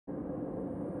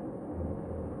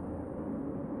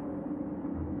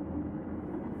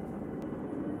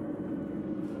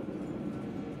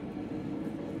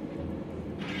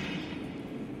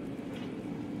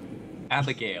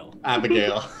Abigail.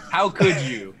 Abigail. How could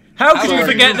you? How could you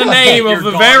forget the name of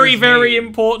the very, very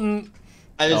important...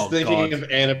 I was thinking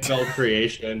of Annabelle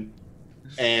creation.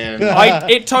 And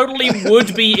it totally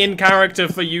would be in character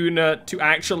for Yuna to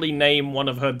actually name one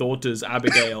of her daughters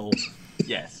Abigail.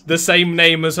 Yes. The same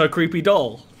name as her creepy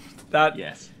doll. That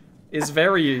is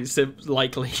very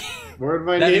likely. Where did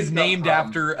my that name is named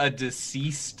after a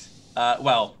deceased,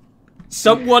 well...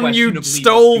 Someone you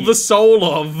stole the soul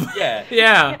of. Yeah.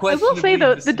 Yeah. I will say,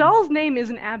 though, the doll's name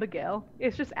isn't Abigail.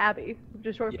 It's just Abby,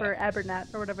 just short for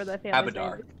Abernat, or whatever that family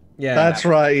name is. Yeah. That's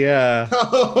right, yeah.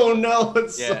 Oh no,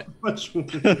 it's so much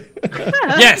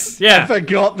Yes, yeah. I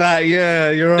forgot that, yeah,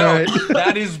 you're right.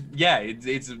 That is,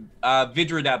 it's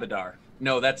Vidrid Abadar.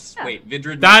 No, that's, wait,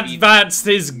 Vidrid... That's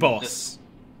his boss.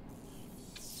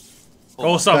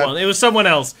 Or someone. It was someone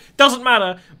else. Doesn't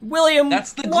matter. William,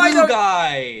 that's the glue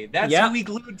guy. That's who we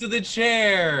glued to the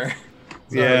chair.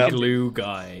 Yeah, glue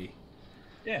guy.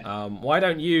 Yeah. Why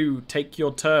don't you take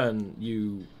your turn,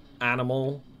 you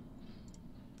animal?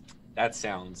 That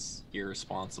sounds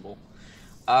irresponsible.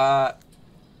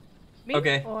 Me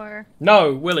okay. Or...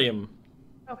 No, William.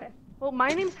 Okay. Well, my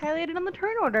name's highlighted on the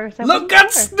turn order. So look,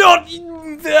 that's not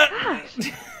that.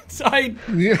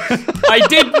 I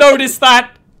did notice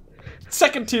that.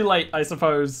 Second too late, I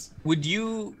suppose. Would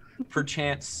you,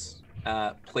 perchance,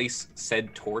 place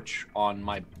said torch on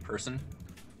my person?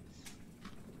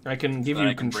 I can give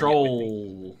you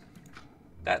control.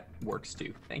 That works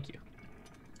too. Thank you.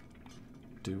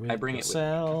 Do it I bring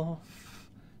yourself.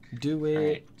 It with me. Do it.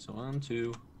 Right, so 1,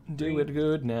 2. Do it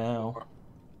good now. 4,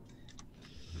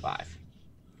 5.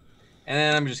 And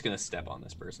then I'm just gonna step on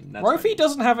this person. That's Rofi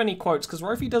doesn't have any quotes because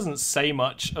Rofi doesn't say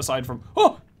much aside from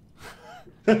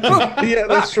Yeah,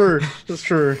 that's true. That's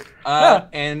true.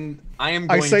 And I am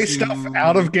going I say to... stuff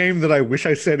out of game that I wish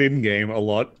I said in game a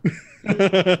lot.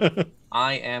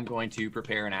 I am going to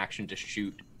prepare an action to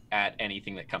shoot at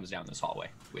anything that comes down this hallway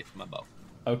with my bow.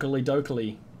 Oakley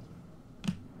dokley.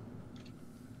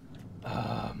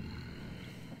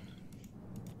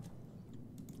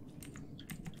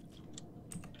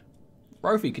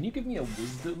 Rofi, can you give me a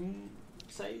wisdom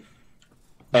save?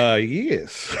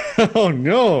 Yes. Oh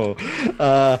no.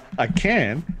 I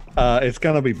can. It's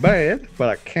gonna be bad, but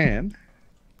I can.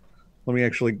 Let me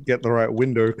actually get the right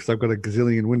window because I've got a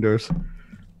gazillion windows.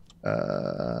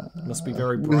 Must be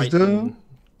very bright and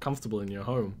comfortable in your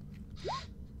home.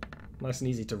 Nice and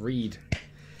easy to read.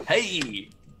 Hey!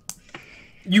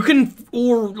 You can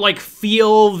like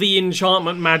feel the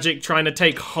enchantment magic trying to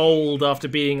take hold after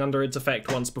being under its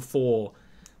effect once before.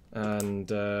 And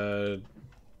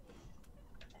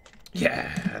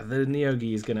yeah, the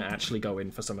Neogi is gonna actually go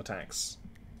in for some attacks.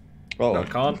 Oh, no, it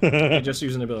can't. You just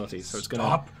use an ability, so it's gonna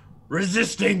stop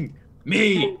resisting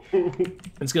me.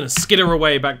 It's gonna skitter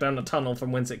away back down the tunnel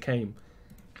from whence it came.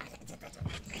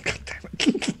 God damn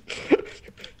it.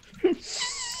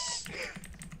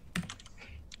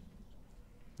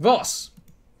 Voss!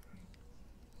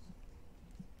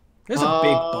 There's a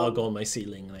big bug on my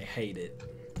ceiling and I hate it.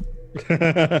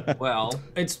 Well,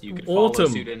 it's you could autumn. follow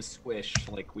suit and squish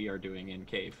like we are doing in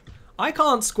cave. I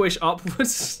can't squish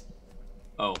upwards.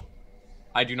 Oh,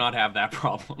 I do not have that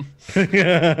problem.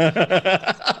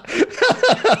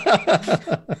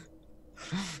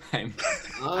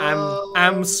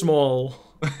 I'm small.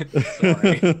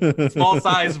 Sorry. Small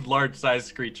size, large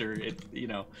size creature. You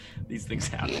know, these things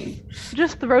happen.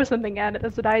 Just throw something at it.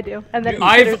 That's what I do, and then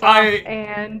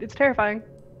and it's terrifying.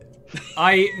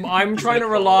 I'm trying to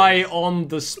rely on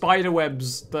the spider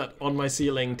webs that on my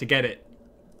ceiling to get it,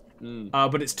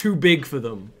 but it's too big for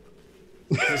them.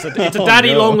 It's a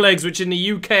daddy longlegs, which in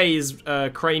the UK is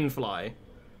crane fly.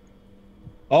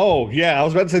 Oh yeah, I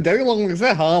was about to say daddy longlegs.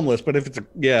 They're harmless, but if it's okay.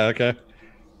 Yeah,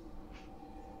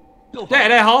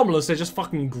 they're harmless. They're just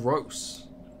fucking gross.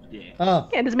 Yeah.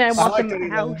 Yeah, this man wants them in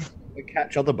the house. They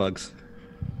catch other bugs.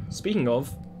 Speaking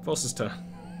of, Voss's turn.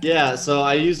 Yeah, so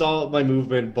I used all of my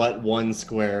movement but one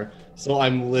square. So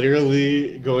I'm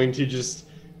literally going to just,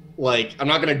 like, I'm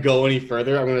not going to go any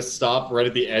further. I'm going to stop right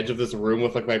at the edge of this room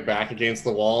with, like, my back against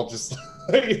the wall, just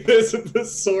like this with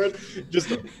this sword,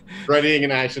 just readying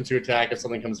an action to attack if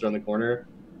something comes around the corner.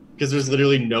 Because there's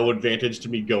literally no advantage to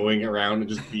me going around and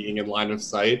just being in line of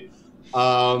sight.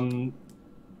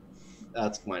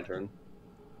 That's my turn.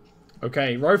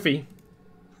 Okay, Rofi.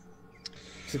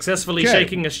 Successfully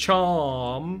shaking his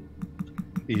charm.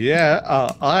 Yeah,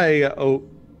 I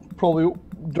probably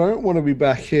don't want to be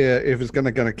back here if it's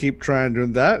gonna keep trying to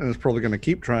do that, and it's probably gonna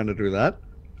keep trying to do that.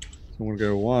 So I'm gonna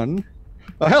go 1.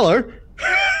 Oh, hello!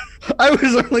 I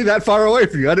was only that far away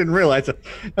from you. I didn't realize it.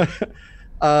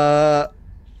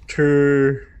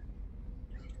 2,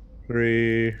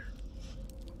 3,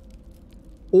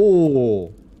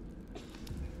 Oh.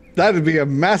 That'd be a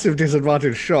massive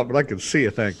disadvantage shot, but I can see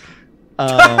a thing.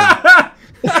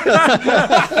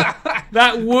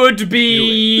 That would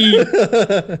be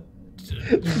threading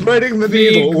the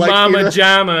big needle. Like, mama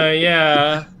jamma,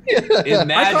 yeah.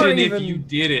 Imagine if even- you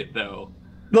did it though.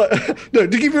 No, to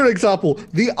give you an example,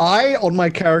 the eye on my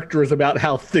character is about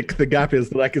how thick the gap is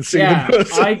that I can see Yeah, the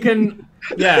person. I can.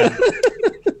 Yeah,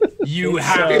 You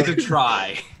have to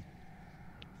try.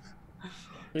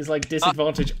 it's like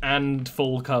disadvantage and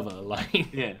full cover,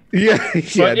 like. Yeah. Yeah,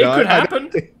 But it could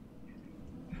happen.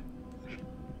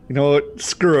 You know what?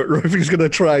 Screw it. Rofi's gonna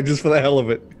try just for the hell of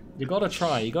it. You gotta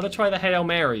try. You gotta try the Hail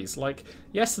Marys. Like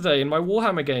yesterday in my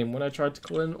Warhammer game when I tried to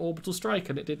call in an orbital strike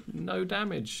and it did no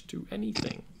damage to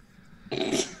anything.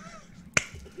 And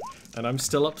I'm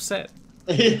still upset.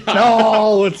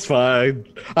 No, it's fine.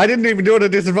 I didn't even do it at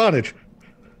disadvantage.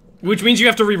 Which means you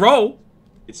have to re-roll.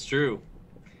 It's true.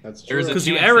 That's There's true. a Because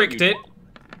you chance that Eric'd it.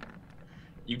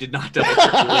 You did not double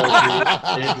check your roll.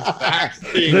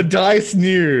 Exactly. The dice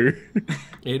knew.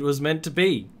 It was meant to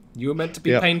be. You were meant to be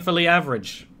Yep. painfully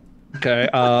average. Okay,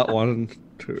 1,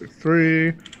 2,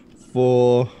 3,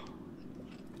 4.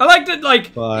 I like that,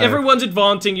 like, 5, everyone's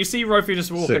advancing, you see Rofi just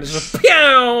walking, it's 6. just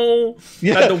pew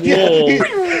at the wall. He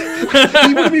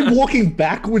would have been walking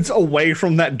backwards away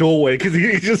from that doorway because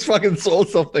he just fucking saw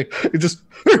something. It just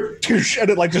and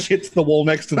it like just hits the wall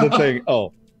next to the thing.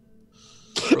 Oh,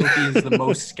 Rofi is the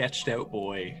most sketched out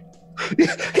boy.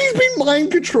 he's been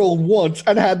mind controlled once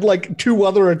and had like 2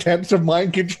 other attempts of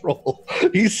mind control.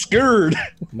 He's scared.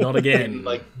 Not again.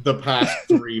 Like the past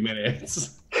 3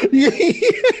 minutes.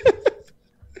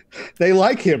 They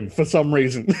like him for some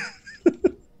reason.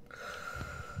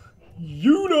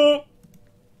 You know.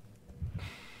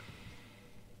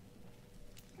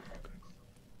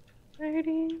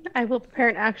 I will prepare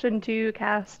an action to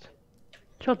cast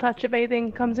Chill Touch if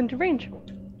anything comes into range.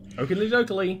 Oakley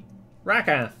dokily.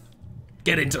 Rakath.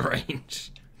 Get into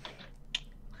range.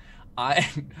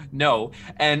 No,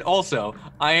 and also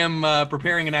I am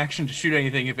preparing an action to shoot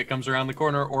anything if it comes around the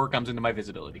corner or comes into my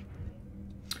visibility.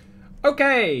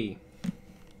 Okay.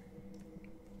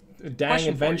 Dang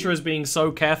Question for adventurers you. being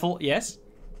so careful. Yes?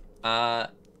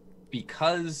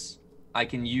 Because I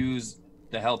can use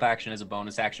the help action as a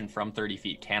bonus action from 30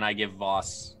 feet, can I give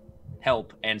Voss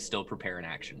help and still prepare an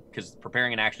action? Because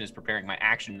preparing an action is preparing my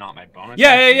action, not my bonus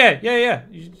action. Yeah.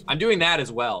 I'm doing that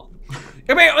as well.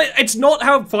 I mean, it's not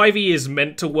how 5e is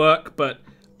meant to work, but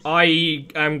I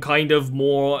am kind of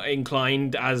more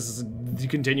inclined as the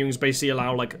continuing basically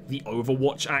allow like the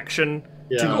Overwatch action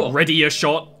to ready a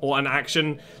shot or an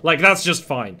action. Like that's just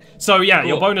fine. So yeah,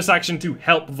 your Cool. bonus action to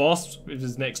help Voss with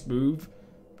his next move.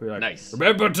 Be like, Nice.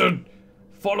 Remember to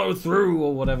follow through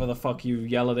or whatever the fuck you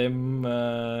yell at him.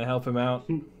 Help him out.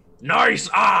 Nice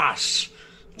ass!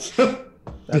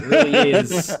 That really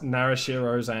is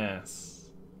Narashiro's ass.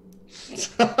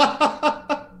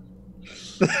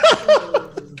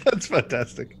 That's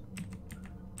fantastic.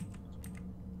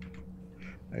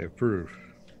 I approve.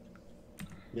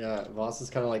 Yeah, Voss is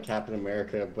kind of like Captain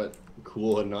America, but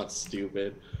cool and not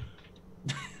stupid.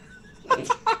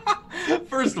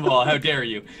 First of all, how dare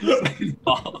you? Second of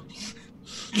all,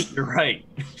 you're right.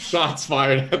 Shots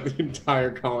fired at the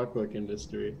entire comic book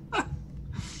industry.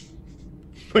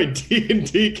 My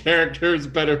D&D character is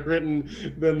better written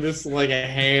than this, like, a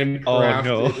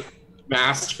handcrafted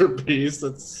masterpiece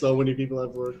that so many people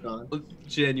have worked on.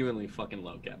 Genuinely fucking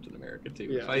love Captain America too.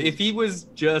 Yeah. If he was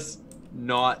just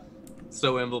not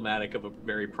so emblematic of a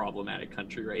very problematic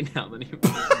country right now, then he would be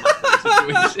in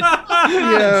a much better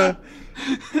Yeah.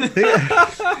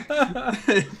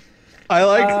 I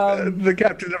like the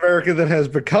Captain America that has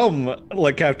become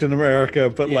like Captain America,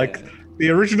 but like the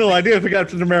original idea for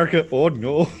Captain America, oh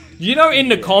no. You know, in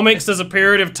the comics, there's a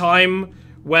period of time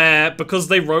where, because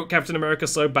they wrote Captain America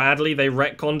so badly, they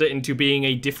retconned it into being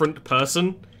a different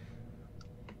person.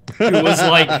 Who was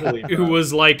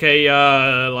like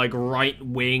a like right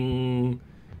wing,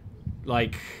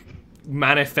 like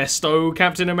manifesto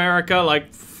Captain America, like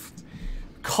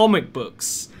comic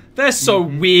books. They're so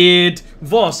weird.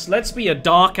 Voss, let's be a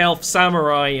dark elf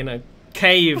samurai in a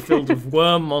cave filled with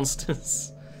worm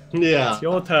monsters. Yeah. It's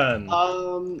your turn.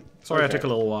 Sorry, I okay. took a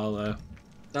little while there.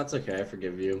 That's okay, I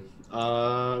forgive you.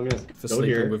 I'm gonna For go sleeping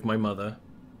here. with my mother.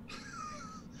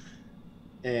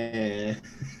 And...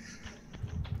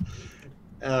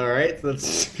 Alright,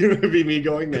 that's gonna be me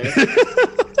going there.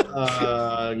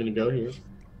 I'm gonna go here.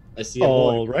 I see a boy.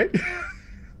 All right. I'm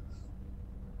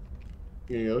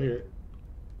gonna go here.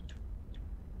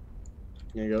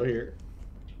 I'm gonna go here.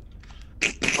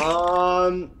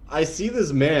 I see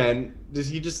this man. Does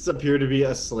he just appear to be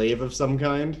a slave of some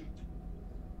kind?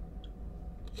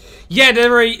 Yeah,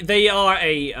 they are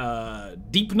a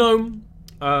deep gnome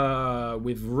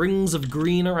with rings of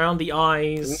green around the I'm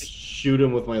gonna eyes. shoot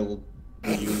him with my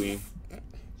Yumi.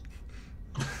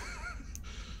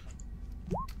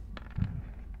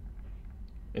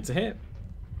 It's a hit.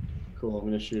 Cool, I'm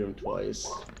gonna shoot him twice.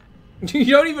 You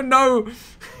don't even know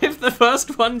if the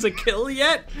first one's a kill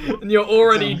yet, and you're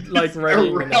already like ready.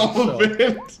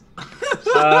 Irrelevant.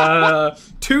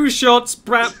 2 shots,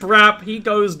 brap brap, he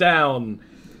goes down.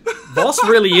 Voss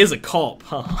really is a cop,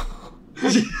 huh?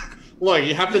 Look,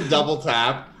 you have to double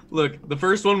tap. Look, the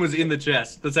first one was in the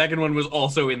chest. The second one was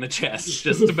also in the chest,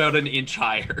 just about an inch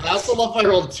higher. I also love I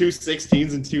rolled 2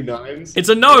 16s and 2 9s. It's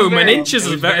a gnome, and inches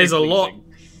is a lot.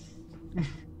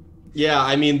 Yeah,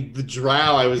 I mean, the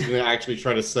drow I was gonna actually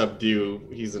try to subdue.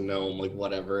 He's a gnome, like,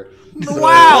 whatever.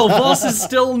 Wow, Voss is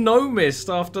still gnomist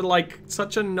after, like,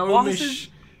 such a gnomish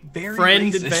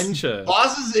friend racist. Adventure.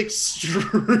 Voss is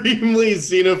extremely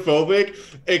xenophobic,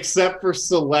 except for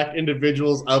select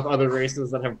individuals of other races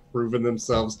that have proven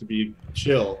themselves to be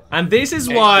chill. And this is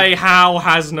why Hal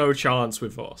has no chance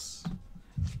with Voss.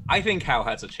 I think Hal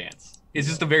has a chance. It's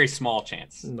just a very small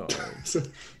chance. No. So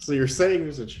you're saying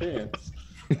there's a chance?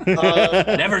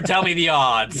 Never tell me the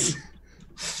odds.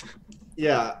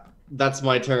 Yeah, that's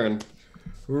my turn.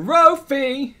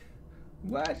 Rofi,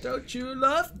 why don't you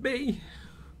love me?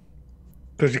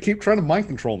 Because you keep trying to mind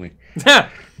control me.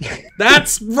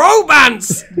 That's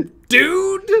romance,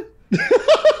 dude!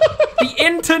 The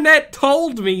internet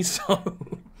told me so.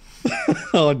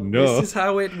 Oh no. This is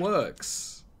how it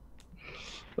works.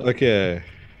 Okay.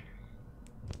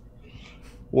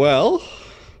 Well.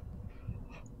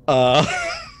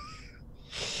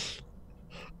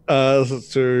 This is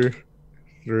 2,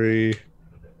 3,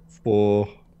 4,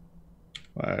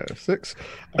 5, 6,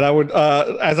 and I would,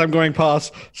 as I'm going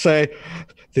past, say,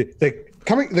 they're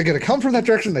gonna come from that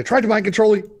direction. They tried to mind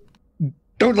control you.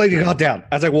 Don't lay your guard down.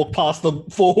 As I walk past them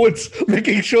forwards,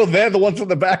 making sure they're the ones in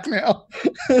the back now.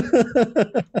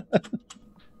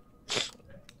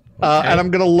 And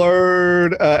I'm gonna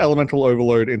load elemental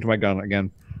overload into my gun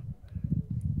again.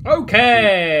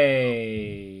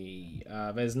 Okay.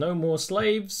 There's no more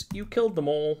slaves. You killed them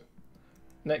all.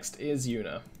 Next is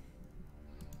Yuna.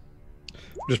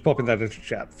 Just popping that into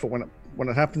chat for when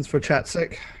it happens for chat's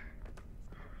sake.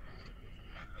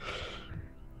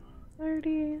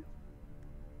 30.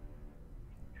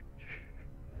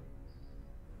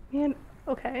 Man,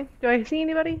 okay. Do I see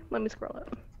anybody? Let me scroll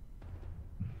up.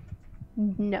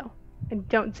 No. I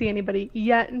don't see anybody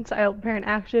yet, and so I'll prepare an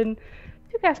action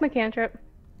to cast my cantrip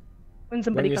when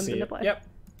somebody comes into play. Yep.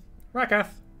 Rakath.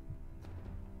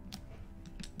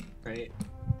 Right.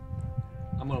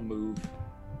 I'm gonna move.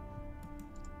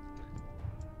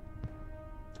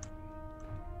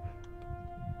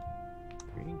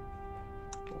 Three,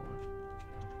 4,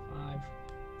 5.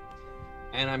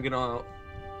 And I'm gonna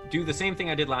do the same thing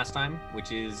I did last time,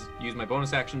 which is use my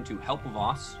bonus action to help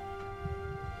Voss.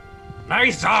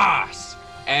 Nice sauce!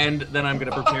 And then I'm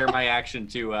gonna prepare my action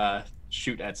to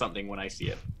shoot at something when I see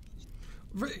it.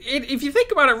 If you think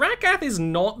about it, Rakath is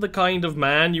not the kind of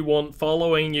man you want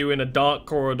following you in a dark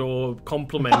corridor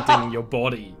complimenting your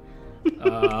body.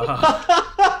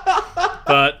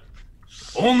 But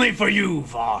only for you,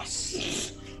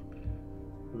 Voss.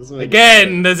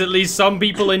 Again, there's at least some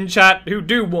people in chat who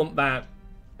do want that,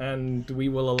 and we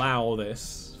will allow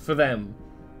this for them.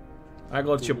 I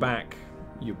got your back,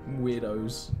 you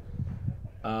weirdos.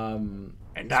 And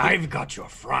I've got your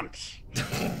front.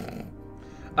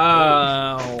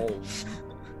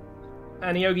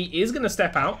 Aniyogi is going to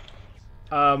step out,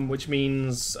 which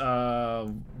means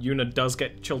Yuna does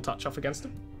get chill touch off against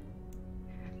him.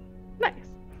 Nice.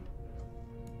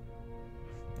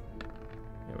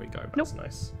 There we go, that's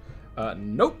nice.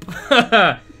 Nope.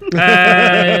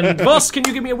 And Voss, can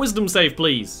you give me a wisdom save,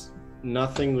 please?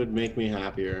 Nothing would make me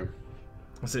happier.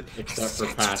 That's it. Except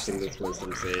for passing this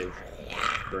wisdom save.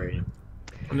 Great.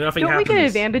 Nothing Don't happens. we get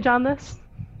advantage on this?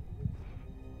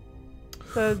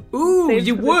 So ooh,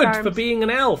 you would charms. for being an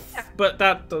elf, but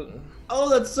that. Oh,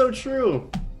 that's so true.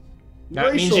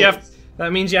 That means you have.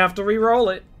 That means you have to re-roll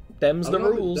it. Them's the I don't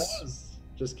know if it rules. does.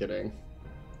 Just kidding.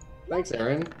 Thanks,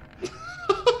 Aaron.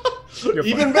 You're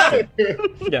Even fine. better.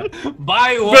 Yeah.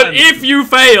 By one. But if you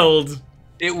failed,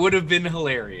 it would have been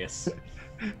hilarious.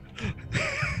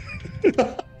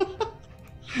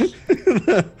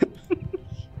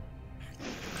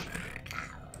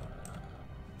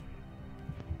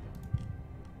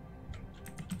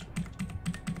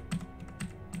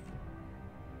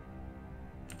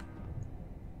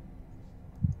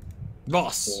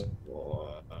 Voss.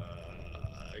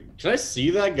 Can I see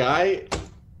that guy?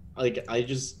 Like, I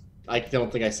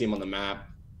don't think I see him on the map.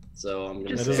 So I'm gonna. That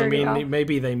Just doesn't turn it off. mean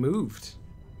maybe they moved.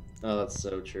 Oh, that's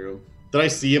so true. Did I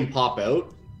see him pop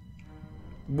out?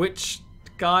 Which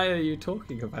guy are you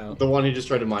talking about? The one who just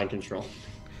tried to mind control.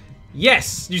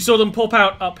 Yes, you saw them pop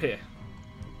out up here.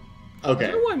 I Okay.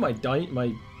 don't know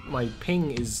why my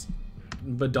ping is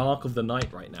the dark of the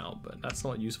night right now, but that's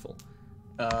not useful.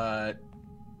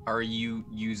 Are you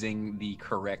using the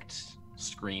correct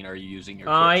screen? Are you using your?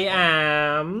 I Twitch one?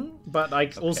 am, but I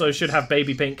also should have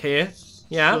baby pink here.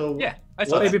 Yeah. So Yeah, I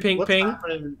saw Baby that. pink what's ping.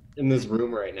 happening in this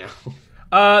room right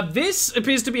now? This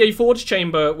appears to be a forge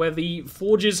chamber where the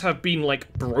forges have been,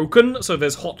 like, broken, so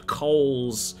there's hot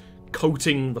coals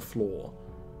coating the floor.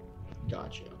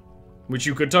 Gotcha. Which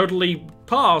you could totally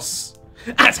pass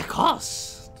at a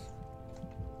cost.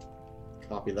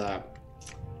 Copy that.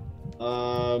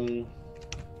 One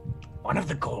of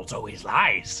the goals always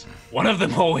lies. One of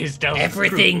them always tells the truth.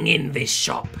 Everything in this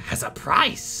shop has a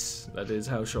price. That is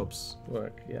how shops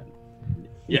work, yeah.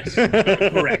 Yes,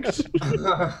 correct.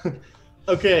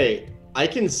 Okay, I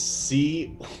can see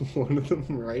one of them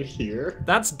right here.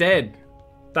 That's dead.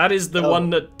 That is the Oh. one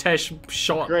that Tesh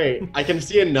shot. Great. I can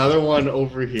see another one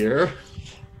over here.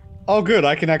 Oh, good.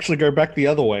 I can actually go back the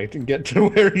other way to get to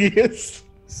where he is.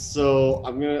 So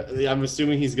I'm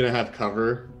assuming he's gonna have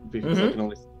cover because I Mhm. can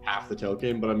only see half the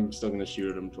token, but I'm still gonna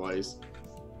shoot at him twice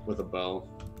with a bow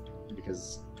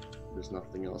because there's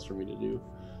nothing else for me to do.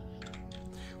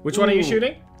 Which one are you Ooh.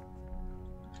 shooting?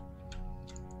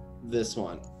 This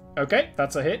one. Okay,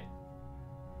 that's a hit.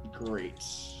 Great.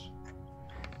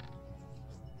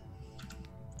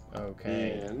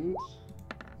 Okay. And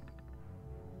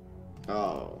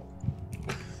oh.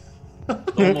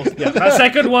 Almost. Yeah, that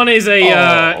second one is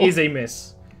a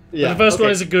miss. But Yeah. the first one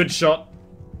okay. is a good shot.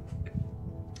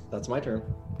 That's my turn.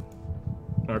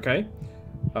 Okay.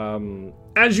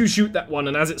 As you shoot that one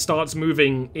and as it starts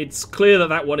moving, it's clear that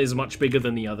that one is much bigger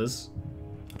than the others.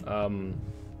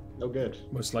 Oh, good.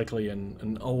 Most likely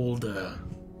an older,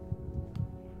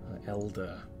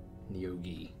 elder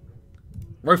Yogi.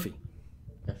 Rofi.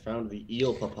 I found the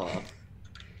eel papa.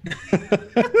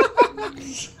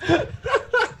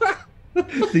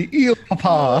 The eel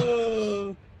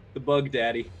papa. The bug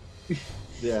daddy.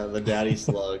 Yeah, the daddy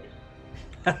slug.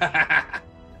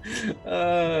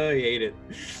 Oh, I hate it.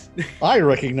 I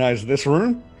recognize this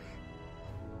room.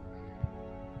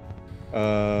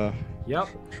 Yep.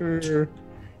 2,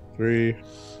 3,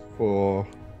 4,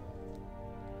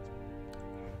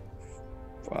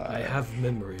 5. I have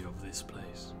memory of this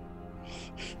place.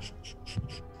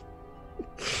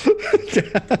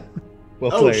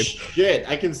 Well Oh played. shit!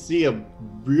 I can see a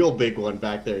real big one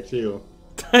back there too.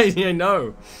 I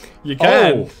know. You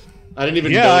can. Oh, I didn't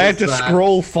even. yeah, I had to notice that.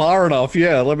 scroll far enough.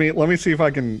 Yeah, let me see if I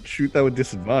can shoot that with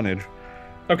disadvantage.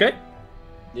 Okay.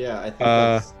 Yeah, I think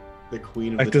that's the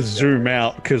queen. Of I have the to zoom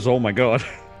out because oh my god,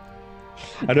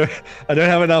 I don't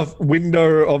have enough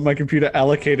window on my computer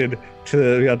allocated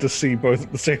to be able to see both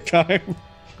at the same time.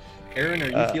 Aaron,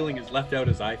 are you feeling as left out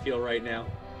as I feel right now?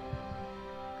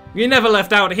 You're never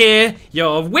left out here.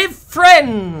 You're with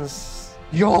friends.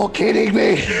 You're kidding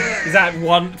me! Is that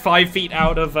 5 feet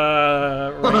out of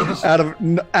range?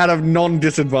 out of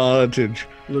non-disadvantage.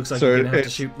 Looks like So you're gonna have to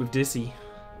it's- shoot with Dissy.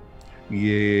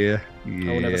 Yeah. I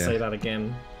will never say that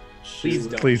again. Please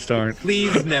don't. Please don't.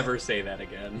 Please never say that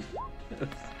again.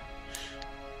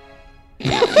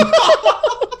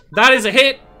 That is a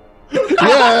hit.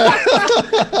 Yeah.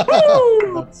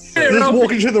 Just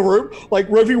walk into the room, like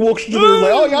Rovi walks into the room,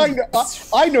 like, oh yeah,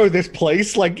 I know this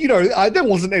place. Like, you know, there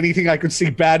wasn't anything I could see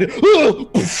bad.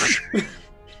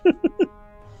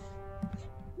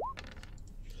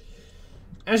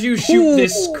 As you shoot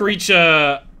this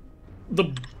creature,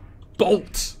 the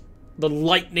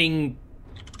lightning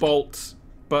bolt,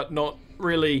 but not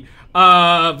really,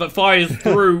 that fires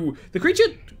through. The creature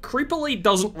creepily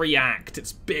doesn't react.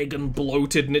 It's big and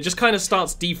bloated, and it just kind of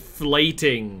starts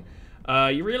deflating.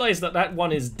 You realize that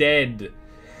one is dead,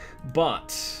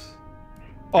 but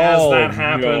as that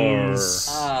happens,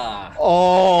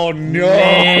 Oh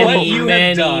no! What you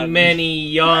have done. many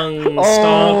young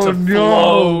start to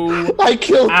no! flow I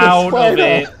killed the out of spider.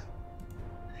 it.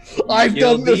 I've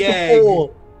Killed done this the egg.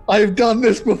 before. I've done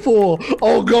this before.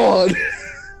 Oh god!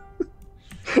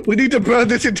 We need to burn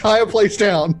this entire place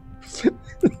down.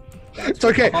 It's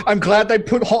okay. I'm glad they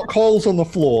put hot coals on the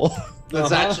floor.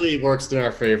 This actually works in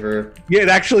our favor. Yeah, it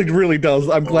actually really does.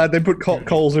 I'm glad they put hot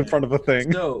coals in front of the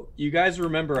thing. So, you guys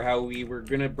remember how we were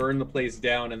gonna burn the place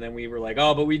down, and then we were like,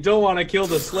 oh, but we don't want to kill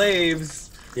the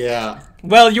slaves. Yeah.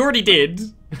 Well, you already did.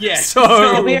 Yes.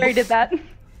 So- We already did that.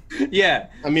 Yeah.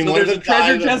 I mean, so one of there's a them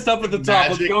treasure died of chest up at the top.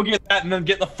 Let's magic- go get that and then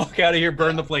get the fuck out of here.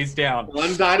 Burn the place down.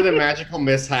 One died in a magical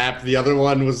mishap. The other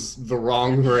one was the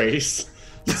wrong race.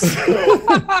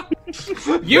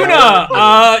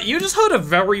 Yuna, you just heard a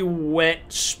very wet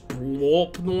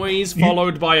splorp noise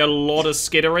followed by a lot of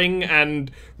skittering and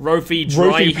Rofi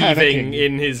dry Rofi heaving panicking.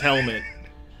 in his helmet.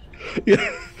 Yeah.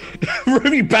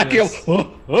 Ruby back up.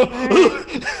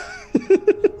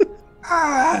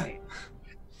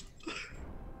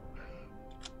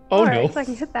 Oh Alright, no. so I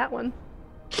can hit that one.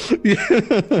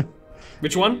 Yeah.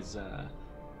 Which one? Is,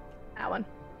 That one.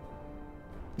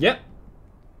 Yep.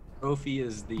 Rofi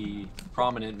is the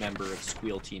prominent member of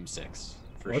Squeal Team 6,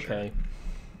 for sure. Okay.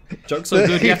 Joke's so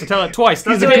good you have to tell it twice.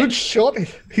 That's He's a it. good shot.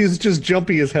 He's just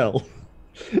jumpy as hell.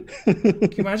 Can you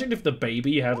imagine if the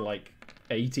baby had like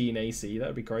 18 AC? That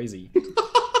would be crazy.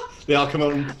 They all come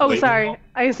out and Oh, play sorry. ball.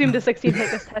 I assumed a 16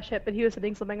 hit this test hit, but he was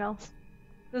hitting something else.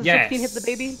 Does a 16 hit the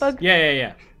baby bug?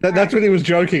 Yeah. That's when he was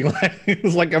joking. Like, it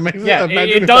was like amazing. Yeah,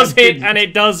 imagine it if does that hit didn't. and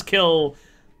it does kill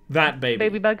that baby.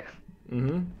 Baby bug.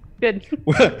 Mm-hmm. Good.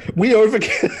 We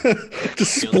overkill.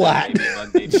 Just splat. Yeah,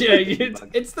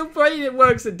 it's the way it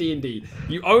works in D&D.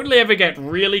 You only ever get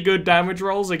really good damage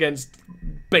rolls against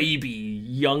baby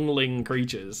youngling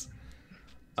creatures.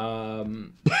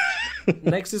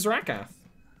 Next is Rakath.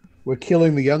 We're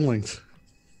killing the younglings.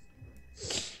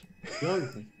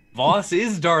 Voss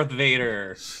is Darth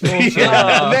Vader.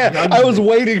 Yeah, I was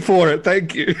waiting for it.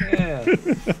 Thank you. Yeah.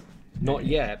 Not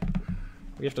yet.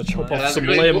 We have to chop Yeah, off that's some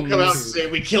great. We'll come out and limbs. say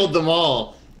we killed them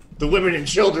all. The women and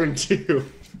children too.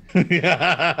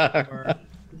 Yeah.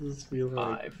 This feels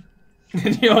like- 5.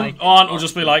 And your aunt will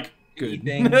just be like, good.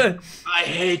 Eating. I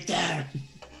hate them.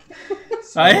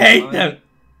 I hate them.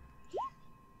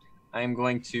 I am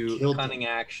going to Killed cunning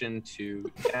action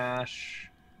to dash.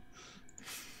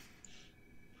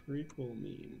 Prequel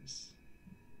memes.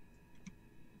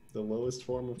 The lowest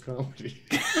form of comedy.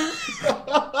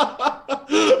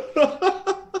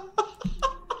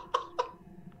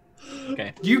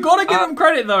 Okay. You gotta give them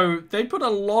credit though. They put a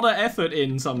lot of effort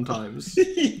in sometimes.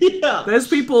 Yeah. There's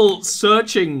people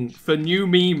searching for new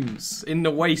memes in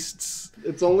the wastes.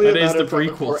 It's only That a is matter the of time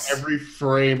before prequels. every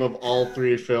frame of all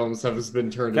 3 films has been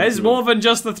turned There's into more than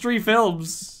just the 3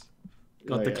 films.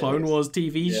 Got Yeah, the yeah, Clone yes. Wars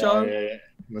TV show. Yeah.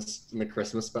 In the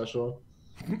Christmas special.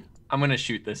 I'm gonna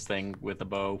shoot this thing with a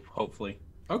bow, hopefully.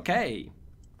 Okay.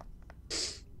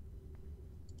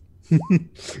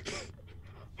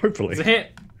 Hopefully. It's a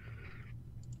hit.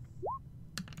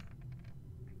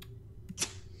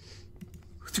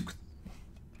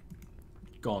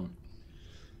 Gone.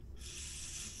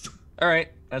 Alright,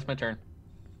 that's my turn.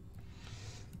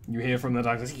 You hear from the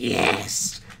doctors.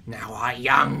 Yes, now our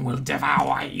young will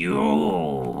devour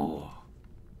you.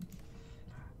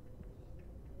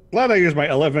 Glad I used my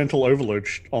elemental overload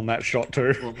on that shot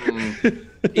too.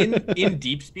 In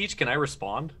deep speech, can I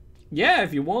respond? Yeah,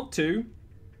 if you want to.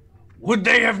 Would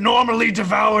they have normally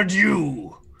devoured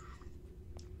you?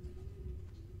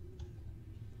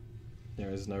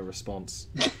 There is no response.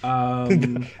 I'll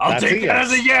That's take a that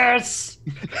as a yes.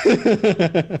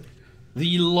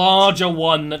 The larger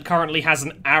one that currently has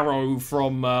an arrow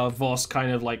from Voss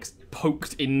kind of like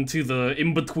poked into the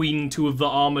in between 2 of the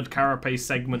armored carapace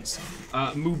segments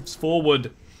moves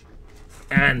forward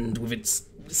and with its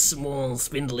small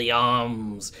spindly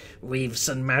arms weaves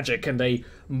some magic and a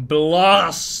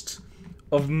blast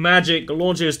of magic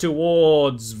launches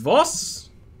towards Voss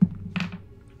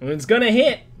and it's gonna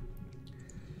hit.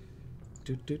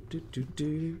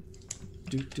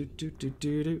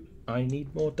 I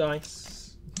need more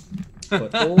dice.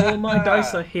 But all my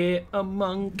dice are here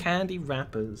among candy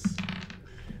wrappers.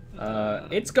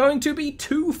 It's going to be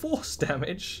 2 force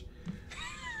damage.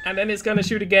 And then it's going to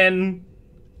shoot again.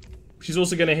 She's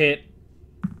also going to hit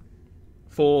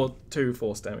for 2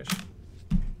 force damage.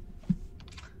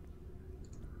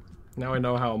 Now I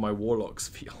know how my warlocks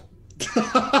feel.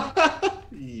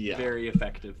 Yeah. Very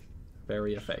effective.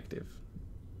 Very effective.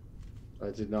 I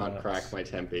did not crack my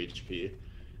temp HP.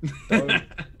 Don't-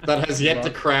 That has yet to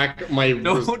crack my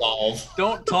resolve.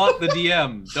 Don't taunt the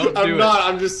DM. Don't do I'm it. not.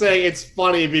 I'm just saying it's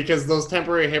funny because those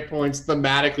temporary hit points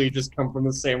thematically just come from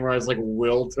the samurai's like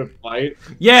will to fight.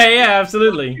 yeah,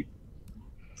 absolutely.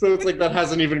 So it's like that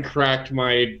hasn't even cracked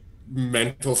my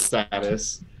mental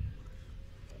status.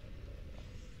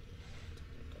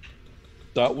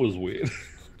 That was weird.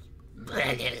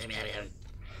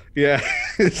 Yeah,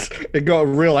 it got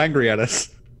real angry at us.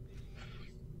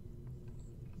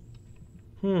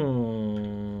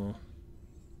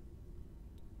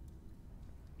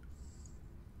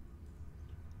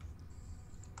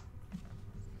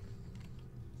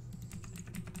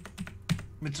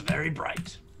 It's very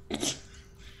bright.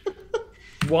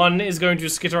 One is going to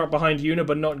skitter up behind Una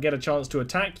but not get a chance to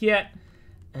attack yet.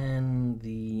 And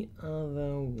the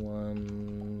other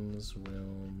ones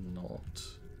will not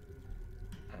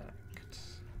act.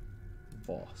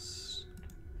 Voss.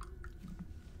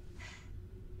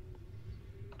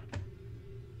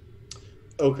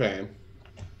 Okay.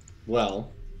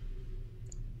 Well.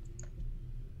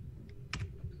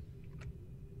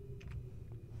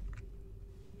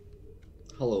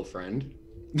 Hello, friend.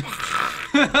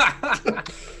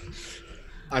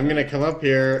 I'm gonna come up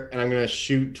here and I'm gonna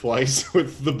shoot twice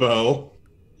with the bow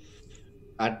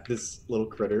at this little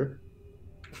critter.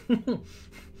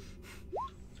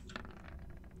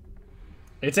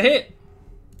 It's a hit.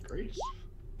 Great.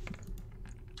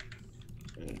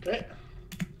 Okay.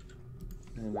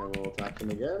 And I will attack him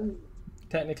again.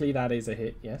 Technically, that is a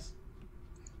hit, yes.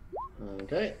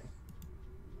 Okay.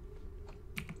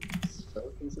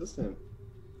 So consistent.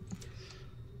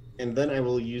 And then I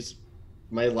will use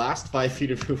my last 5 feet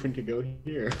of movement to go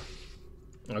here.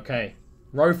 Okay.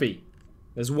 Rofi,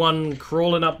 there's one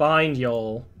crawling up behind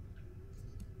y'all.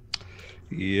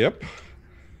 Yep.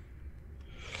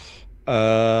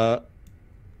 Oh,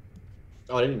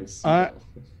 I didn't even see that.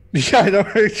 Yeah, I know.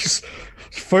 Just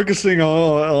focusing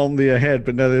on the ahead,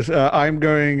 but no, there's. I'm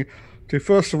going to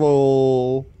first of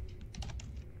all.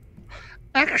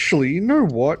 Actually, you know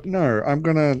what? No, I'm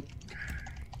gonna.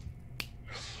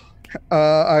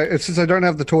 Since I don't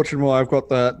have the torch anymore, I've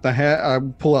got I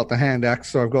pull out the hand axe,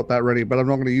 so I've got that ready. But I'm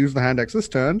not going to use the hand axe this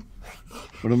turn.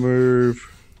 I'm going to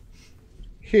move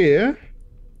here.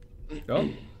 Oh,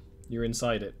 you're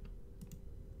inside it.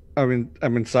 I'm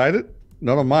inside it.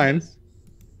 Not on mine.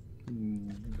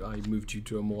 I moved you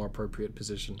to a more appropriate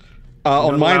position.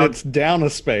 On mine, allowed... it's down a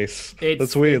space.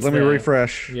 That's weird. It's Let me there.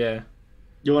 refresh. Yeah.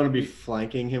 You want to be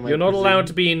flanking him? You're not allowed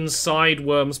to be inside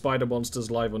Worm Spider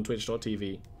Monsters live on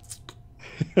Twitch.tv.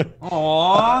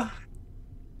 Aww.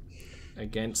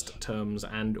 Against terms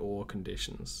and or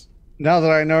conditions. Now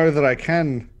that I know that I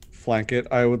can flank it,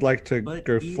 I would like to But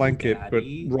go you, flank it, but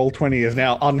Daddy. Roll20 is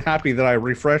now unhappy that I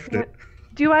refreshed it.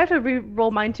 Do I have to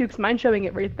re-roll mine too? Because mine's showing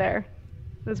it right there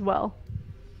as well.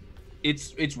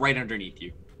 It's right underneath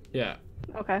you. Yeah.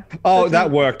 Okay. Oh, So that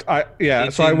it's worked.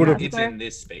 It's So I in- would have It's in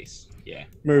this space. Yeah.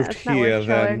 moved it's not here worth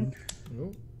then.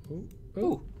 showing.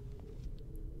 Ooh.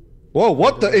 Whoa,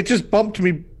 what the? It just bumped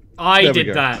me. I There we did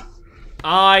go. that.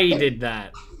 I did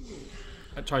that.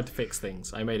 I tried to fix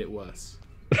things. I made it worse.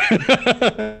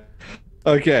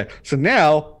 Okay, so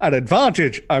now, at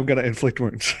advantage, I'm going to inflict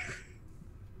wounds.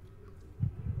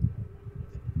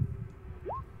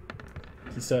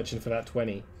 He's searching for that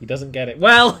 20. He doesn't get it.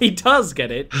 Well, he does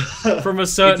get it from a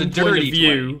certain It's a point of dirty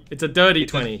view. 20. It's a dirty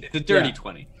 20. It's a dirty Yeah.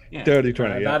 20. Yeah. Dirty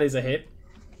 20, yeah. That is a hit.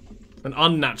 An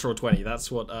unnatural 20.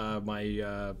 That's what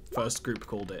my first group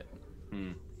called it.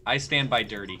 I stand by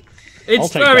dirty. I'll It's,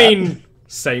 take I that. mean,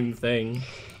 same thing.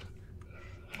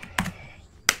 I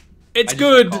It's just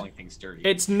good. Like calling things dirty.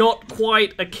 It's not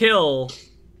quite a kill.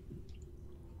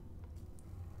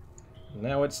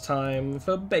 Now it's time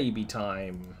for baby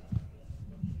time.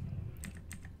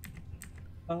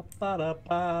 While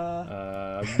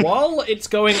it's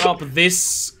going up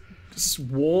this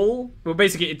wall, well,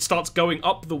 basically it starts going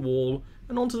up the wall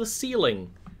and onto the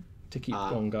ceiling to keep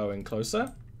on going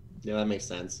closer. Yeah, that makes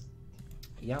sense.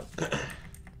 Yep.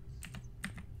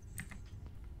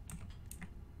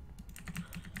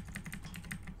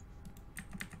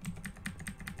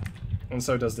 And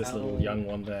so does this little young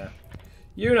one there.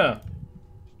 Una!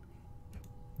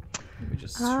 Let me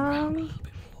just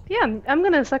Yeah, I'm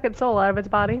gonna suck its soul out of its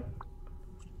body.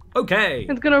 Okay!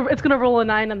 It's gonna roll a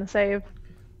 9 on the save.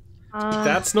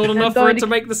 That's not I'm enough for going it to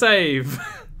make the save.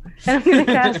 And I'm gonna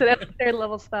cast it as a 3rd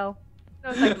level spell.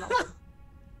 No, 2nd level.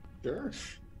 Sure.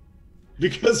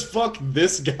 Because fuck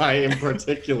this guy in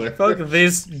particular. Fuck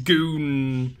this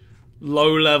goon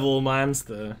low-level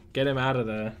monster. Get him out of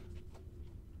there.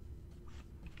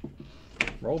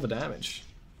 Roll the damage.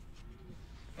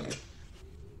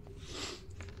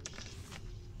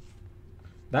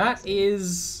 That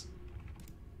is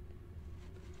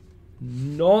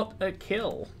not a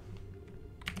kill.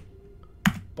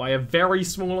 By a very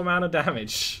small amount of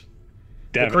damage.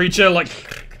 Damn The it. creature, like,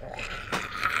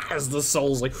 as the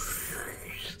soul's like,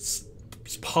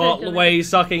 part of the way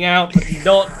sucking out, but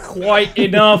not quite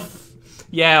enough.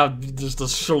 Yeah, just a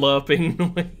slurping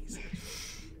noise.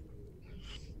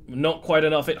 Not quite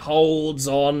enough. It holds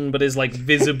on, but is like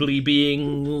visibly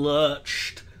being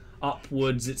lurched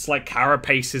upwards. It's like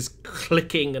carapace is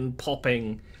clicking and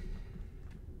popping.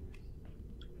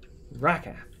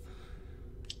 Rakath,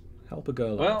 help a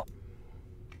girl out. Well,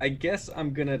 I guess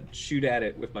I'm gonna shoot at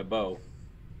it with my bow.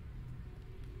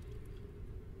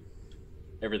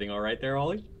 Everything all right there,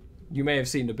 Ollie? You may have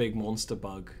seen a big monster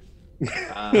bug.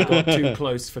 Got too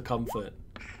close for comfort.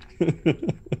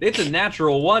 It's a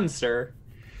natural 1, sir.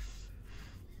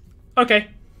 Okay.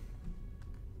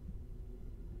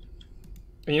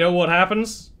 And you know what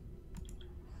happens?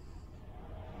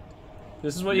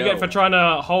 This is what you get for trying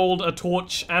to hold a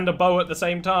torch and a bow at the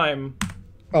same time.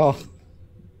 Oh.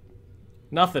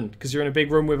 Nothing, because you're in a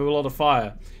big room with a lot of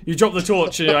fire. You drop the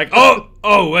torch and you're like,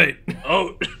 oh, wait.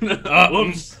 Oh,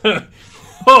 whoops.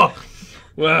 Oh,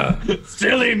 well,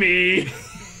 Silly me.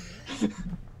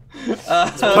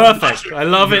 it's perfect. I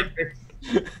love it.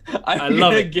 I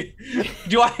love it.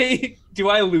 Do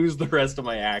I lose the rest of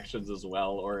my actions as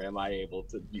well, or am I able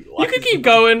to utilize? You can keep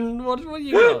going. What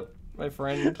you got, my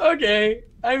friend? Okay,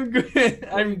 I'm good.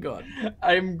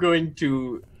 I'm going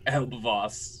to help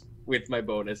Voss with my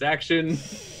bonus action.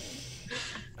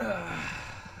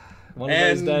 One of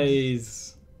those days.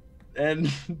 And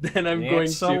then I'm going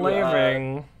to stand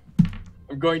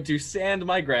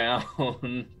my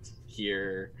ground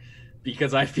here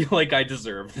because I feel like I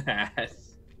deserve that.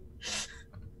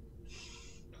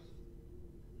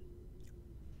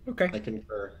 Okay. I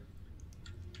concur.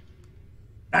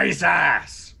 Nice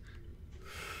ass.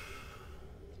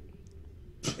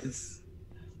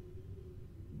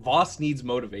 Voss needs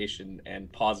motivation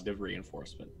and positive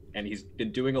reinforcement, and he's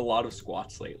been doing a lot of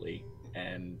squats lately,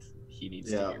 and he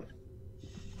needs to.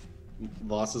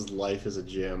 Voss's life is a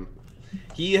gym.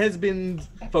 He has been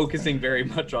focusing very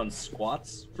much on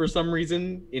squats for some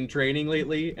reason in training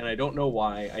lately, and I don't know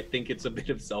why. I think it's a bit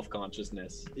of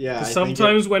self-consciousness. Yeah.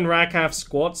 Sometimes when Rakaf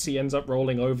squats, he ends up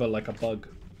rolling over like a bug.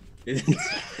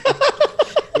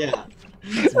 Yeah.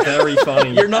 It's very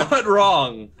funny. You're not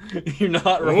wrong. You're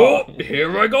not wrong. Oh,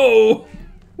 here I go.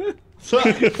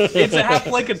 It's half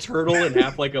like a turtle and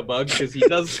half like a bug because he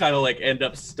does kind of like end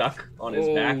up stuck on his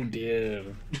back. Oh dear.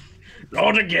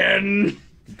 Not again.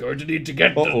 Going to need to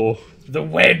get the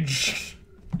wedge.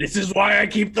 This is why I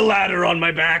keep the ladder on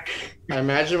my back. I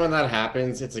imagine when that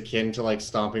happens, it's akin to like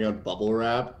stomping on bubble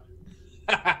wrap.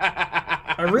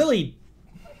 I really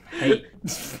hate.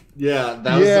 Yeah,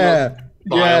 that was the most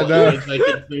vile image I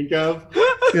could think of.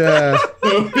 Yeah.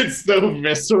 It's so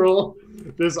visceral.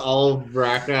 There's all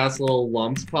brack-ass little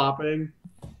lumps popping.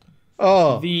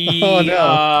 Oh. The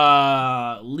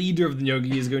no. Leader of the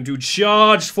Yogi is going to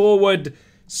charge forward,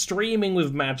 streaming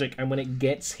with magic, and when it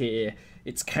gets here,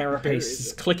 its carapace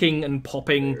is clicking and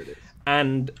popping,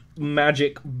 and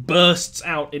magic bursts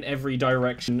out in every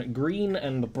direction. Green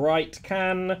and bright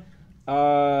can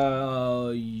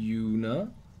Yuna,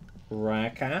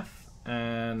 Rakaf,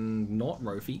 and not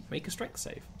Rofi make a strength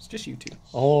save. It's just you two.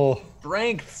 Oh.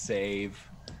 Strength save.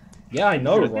 Yeah, I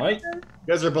know, right? You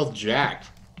guys are both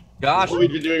jacked. Gosh, What have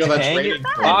we been doing all that dang training it,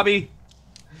 for? Bobby.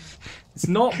 It's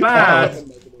not bad,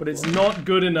 but it's not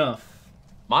good enough.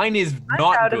 Mine is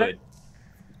not good.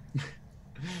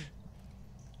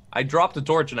 I dropped a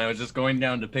torch and I was just going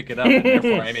down to pick it up, and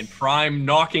therefore I'm in prime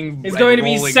knocking. It's going to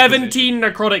be rolling 17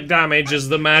 necrotic damage as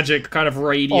the magic kind of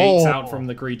radiates out from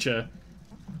the creature.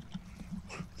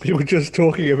 We were just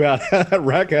talking about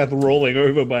Rakath rolling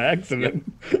over by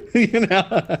accident. You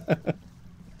know?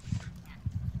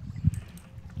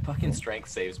 Fucking strength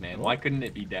saves, man. Why couldn't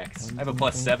it be dex? I have a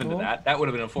 +7 to that. That would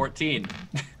have been a 14.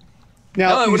 Now,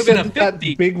 No, it you would've said been a that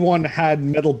 50. big one had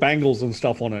metal bangles and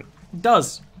stuff on it. It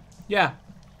does. Yeah.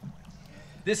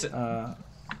 This. Yep,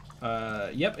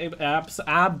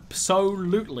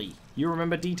 absolutely. You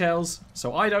remember details,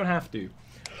 so I don't have to.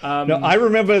 No, I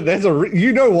remember there's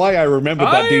you know why I remember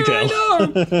that detail.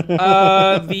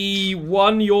 I know. The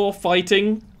one you're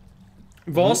fighting,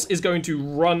 Voss, is going to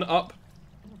run up,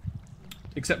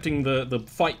 accepting the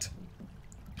fight.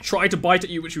 Try to bite at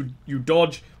you, which you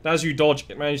dodge. But as you dodge,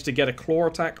 it managed to get a claw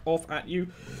attack off at you.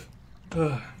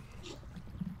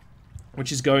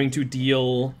 Which is going to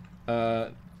deal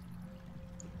 11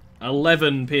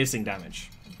 piercing damage.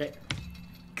 Okay.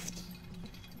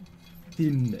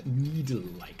 Thin,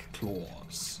 needle-like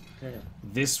claws. Okay.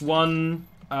 This one,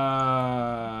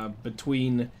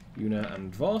 between Yuna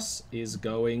and Voss, is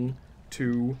going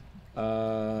to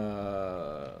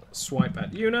swipe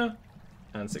at Yuna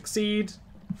and succeed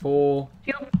for...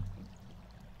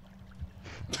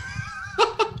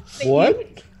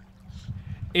 What?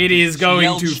 It is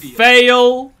going to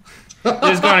fail. It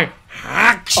is going...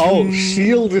 Oh,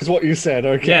 shield is what you said,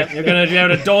 okay. Yeah, you're going to be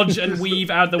able to dodge and weave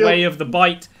out of the way of the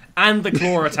bite and the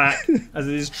claw attack as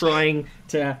it is trying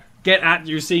to get at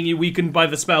you, seeing you weakened by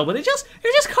the spell, but it just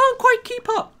can't quite keep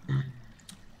up.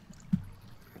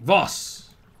 Voss.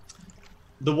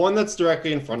 The one that's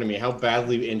directly in front of me, how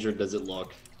badly injured does it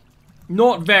look?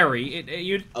 Not very.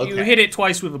 You Okay. hit it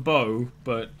twice with a bow,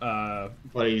 but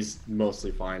But he's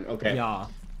mostly fine. Okay. yeah.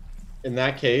 In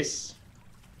that case,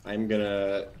 I'm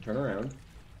gonna turn around.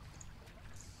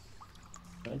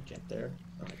 Can I get there?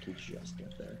 Oh, I can just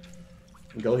get there.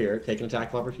 And go here, take an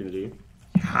attack of opportunity.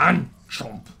 Hand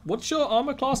chomp. What's your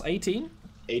armor class? 18?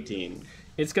 18.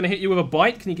 It's gonna hit you with a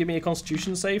bite. Can you give me a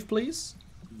Constitution save, please?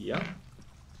 Yep.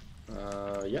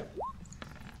 Yep.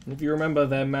 If you remember,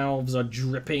 their mouths are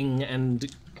dripping and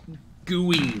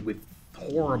gooey with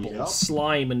horrible Yep.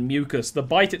 slime and mucus. The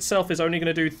bite itself is only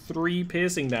going to do 3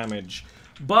 piercing damage,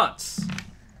 but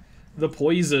the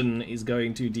poison is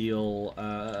going to deal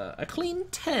a clean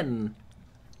 10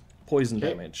 poison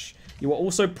damage. You are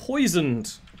also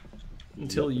poisoned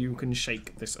until you can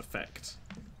shake this effect.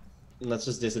 And that's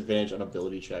just disadvantage on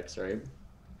ability checks, right?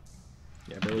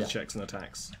 Yeah, ability checks and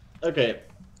attacks. Okay.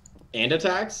 And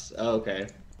attacks? Oh, okay.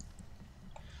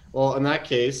 Well, in that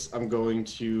case, I'm going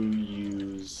to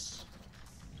use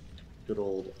good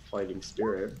old fighting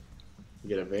spirit to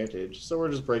get advantage. So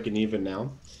we're just breaking even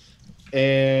now.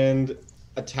 And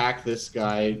attack this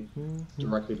guy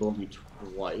directly below me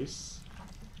twice.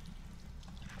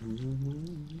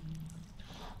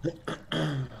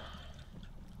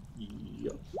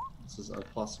 Yep. This is a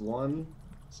 +1,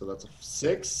 so that's a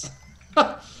 6.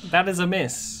 That is a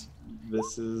miss.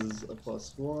 This is a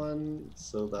 +1,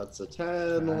 so that's a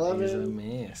 10, That 11. is a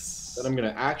miss. Then I'm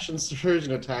gonna action surge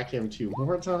and attack him 2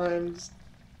 more times.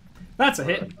 That's a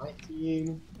hit.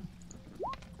 19.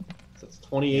 So that's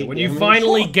 28. When you damage.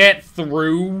 finally get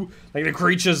through, like the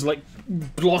creature's like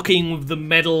blocking with the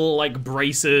metal like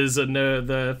braces and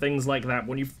the things like that.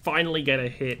 When you finally get a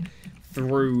hit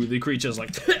through, the creature's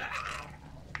like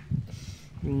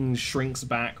shrinks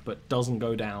back but doesn't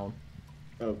go down.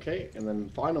 Okay, and then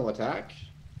final attack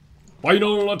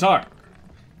Final attack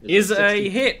is a 60.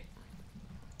 hit.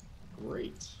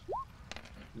 Great.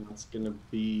 And that's gonna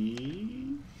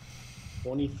be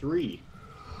 23.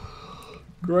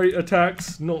 Great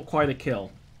attacks, not quite a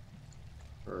kill.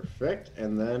 Perfect.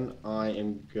 And then I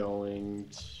am going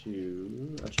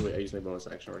to... Actually, I used my bonus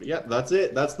action already. Yeah, that's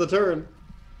it. That's the turn.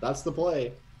 That's the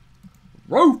play.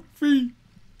 Rofi.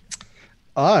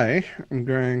 I am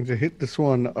going to hit this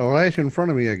one right in front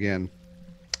of me again.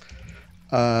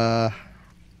 How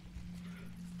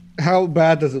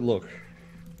bad does it look?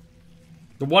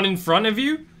 The one in front of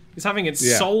you is having its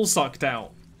Yeah. soul sucked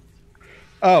out.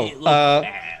 Oh,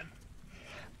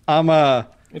 I'm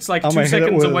It's like I'm 2 gonna hit it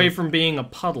seconds with- away from being a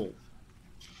puddle.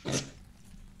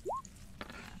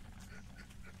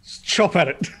 chop at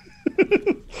it.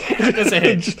 That's a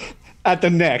hit. Just at the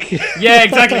neck. Yeah,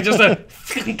 exactly. Just a.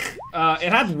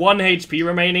 It had 1 HP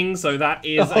remaining, so that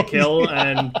is a kill.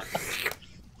 And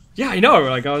yeah, I know.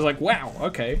 Like I was like, wow,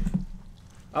 okay,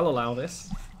 I'll allow this.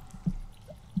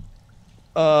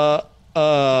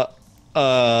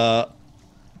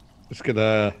 Just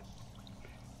gonna.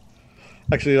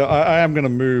 Actually, I am gonna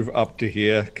move up to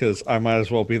here because I might as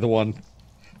well be the one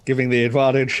giving the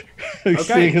advantage.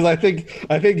 Okay. Because I think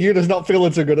Yuna's not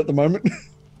feeling so good at the moment.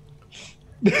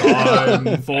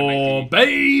 Time for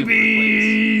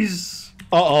babies.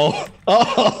 Uh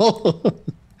oh.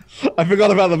 I forgot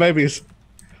about the babies.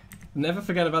 Never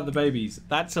forget about the babies.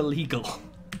 That's illegal.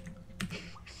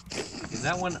 Is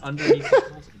that one underneath the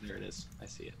walls? There it is. I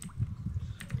see it.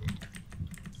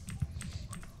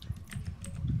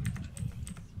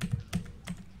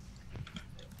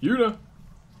 Yuna.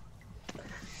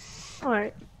 All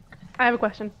right. I have a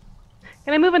question.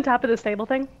 Can I move on top of this table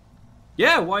thing?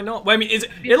 Yeah, why not? Well, I mean,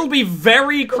 it'll be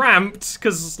very cramped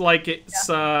because like it's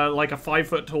like a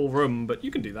 5-foot tall room, but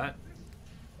you can do that.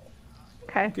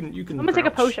 Okay. You can. I'm gonna take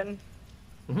a crouch. potion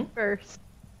Mhm. first.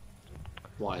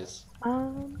 Wise.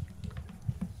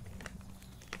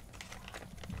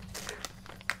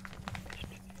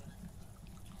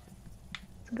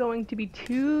 It's going to be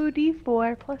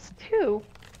 2d4 plus 2.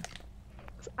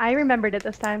 So I remembered it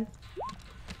this time.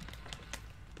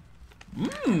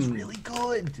 Really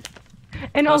good.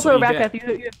 And That's also, what you Raka,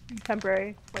 get. you have 2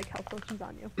 temporary like health potions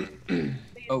on you. They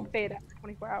Oh. fade after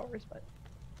 24 hours, but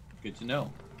Good to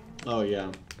know. Oh,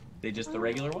 yeah. They just the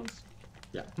regular ones?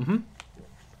 Yeah. Mm-hmm.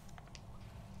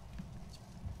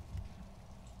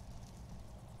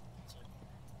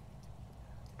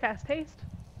 cast haste.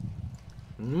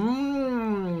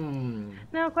 Mmm.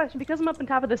 Now, a question: because I'm up on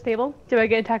top of this table, do I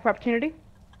get attack of opportunity?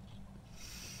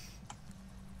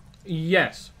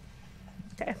 Yes.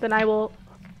 Okay, then I will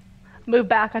move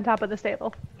back on top of this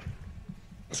table,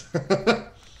 so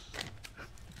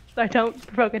I don't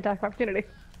provoke attack of opportunity.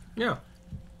 Yeah.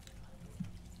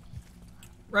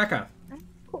 Raka.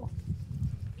 Cool.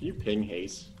 Can you ping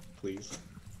Haze, please?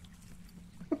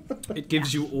 It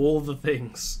gives you all the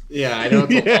things. Yeah, I know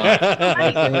it's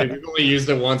a lot. We've only used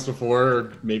it once before,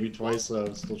 or maybe twice, so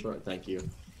I'm still trying. Thank you.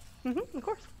 Of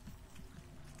course.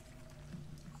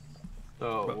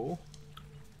 So,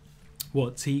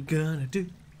 What's he gonna do?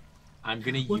 I'm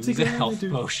gonna What's use he a gonna health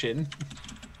do? potion.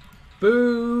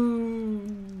 Boo!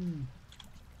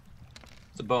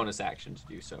 It's a bonus action to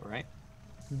do so, right?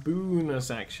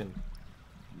 Bonus action.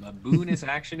 A bonus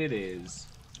action it is.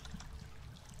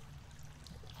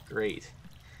 Great.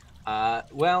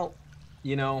 Well,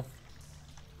 you know,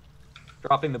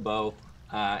 dropping the bow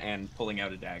and pulling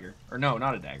out a dagger. Or no,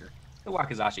 not a dagger. The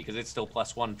wakizashi, because it's still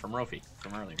 +1 from Rofi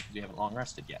from earlier, because you haven't long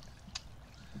rested yet.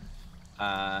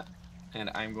 And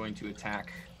I'm going to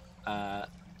attack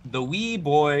the wee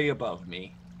boy above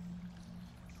me.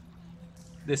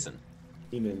 Listen.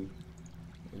 Demon.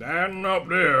 Stand up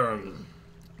there.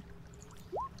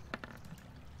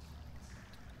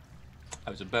 I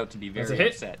was about to be That's a very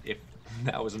hit. upset if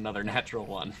that was another natural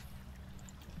one.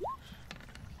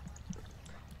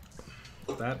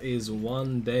 That is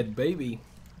one dead baby.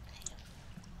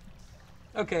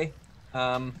 Okay.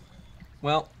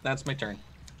 Well, that's my turn.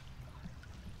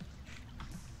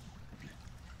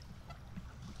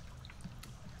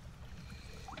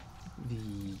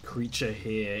 The creature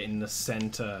here in the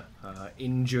center,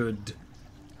 injured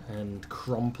and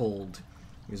crumpled,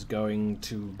 is going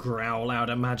to growl out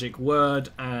a magic word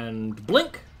and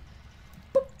blink.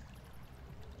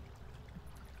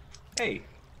 Hey.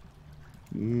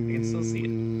 You can still see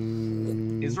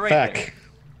it. It's right Back.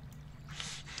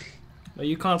 No,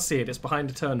 you can't see it. It's behind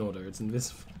a turn order. It's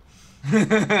invisible.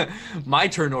 there. My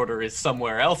turn order is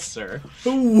somewhere else, sir.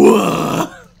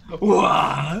 What?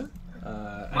 What?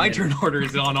 My turn order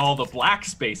is on all the black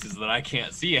spaces that I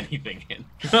can't see anything in.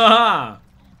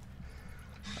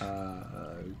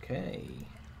 Okay.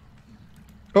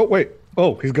 Oh wait.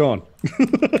 Oh, he's gone.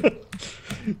 I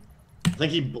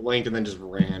think he blinked and then just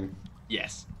ran.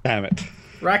 Yes. Damn it.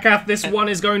 Rakath, this one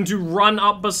is going to run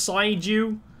up beside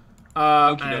you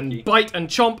and dokie. bite and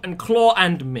chomp and claw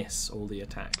and miss all the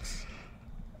attacks.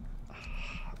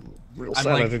 Real I'm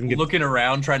sad I like didn't get. looking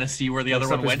around trying to see where the other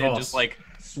Looks one up went his and boss. just like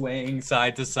swaying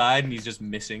side to side, and he's just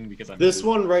missing because I'm This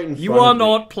one right in front You are of me.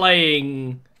 not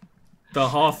playing the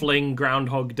Halfling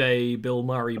Groundhog Day Bill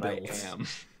Murray But I build. am.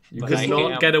 You But could I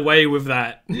not am. get away with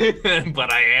that.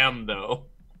 But I am though.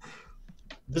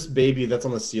 This baby that's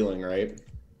on the ceiling, right?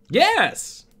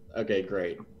 Yes! Okay,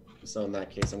 great. So in that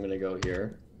case, I'm gonna go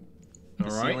here. The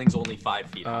Alright. ceiling's only 5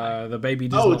 feet high. The baby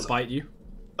does Oh, not it's- bite you.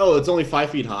 Oh, it's only 5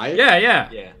 feet high? Yeah, yeah.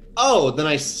 Yeah. Oh, then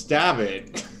I stab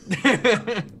it.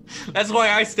 That's why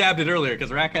I stabbed it earlier, because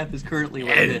Rakath is currently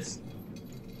like this.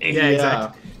 Yeah,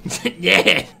 exactly.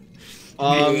 yeah.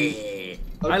 Okay,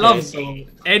 I love so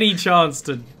any chance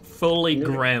to fully I'm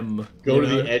gonna grem. go you to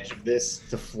know? the edge of this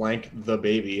to flank the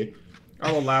baby.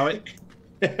 I'll allow it.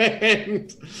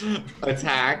 And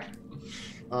attack.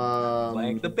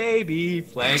 Flank the baby,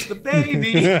 flank the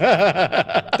baby.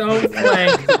 Don't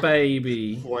flank the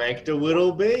baby. Flanked a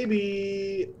little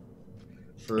baby.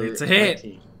 For It's a hit.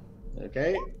 19.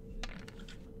 Okay.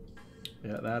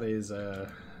 Yeah, that is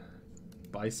a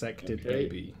bisected Okay.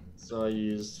 baby. So I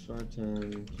used 5,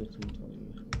 10, 15, 20,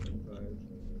 25,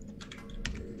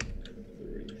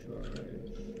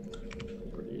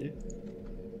 35, 40.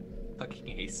 Fucking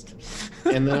haste.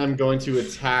 And then I'm going to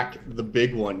attack the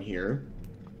big one here.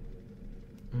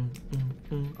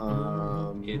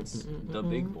 It's the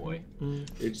big boy.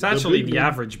 It's actually big the one.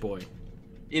 average boy.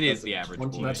 It is the average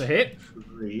 20. boy. That's a hit.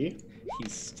 3.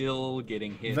 He's still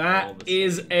getting hit. all That the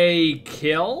is same. a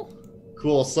kill.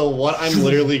 Cool. So what I'm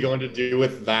literally going to do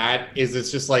with that is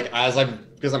it's just like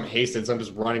because I'm hasted, so I'm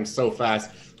just running so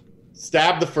fast.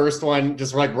 Stab the first one,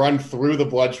 just like run through the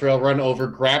blood trail, run over,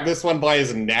 grab this one by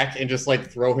his neck, and just like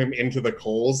throw him into the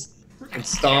coals and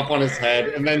stomp on his head,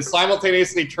 and then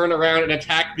simultaneously turn around and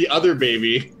attack the other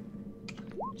baby.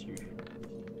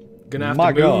 Gonna have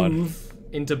My to God. move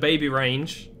into baby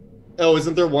range. Oh,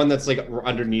 isn't there one that's like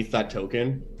underneath that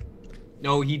token?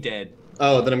 No, he dead.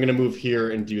 Oh, then I'm gonna move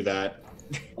here and do that.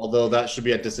 Although that should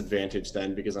be at disadvantage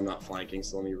then because I'm not flanking,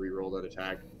 so let me re-roll that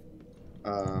attack.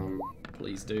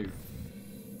 Please do.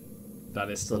 That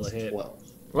is So still a it's hit. 12. So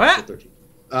What? 13.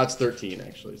 It's 13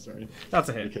 actually, sorry. That's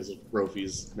a hit. Because of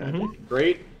Rofi's magic. Mm-hmm.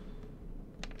 Great.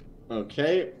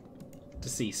 Okay.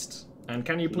 Deceased. And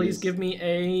can you please He's- give me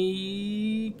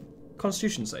a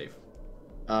Constitution save?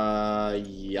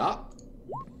 Yeah.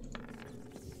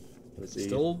 Let's see.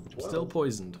 Still 12.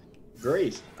 poisoned.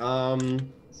 Great.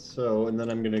 So, and then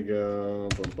I'm gonna go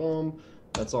boom, boom.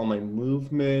 That's all my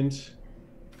movement.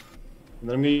 And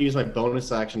then I'm gonna use my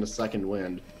bonus action to second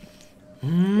wind.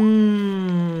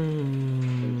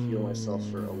 Mm. myself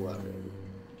for 11.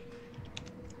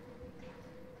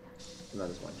 And that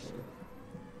is my turn.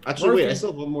 Actually, wait, I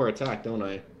still have one more attack, don't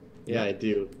I? Yeah, I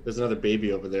do. There's another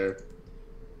baby over there.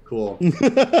 Cool.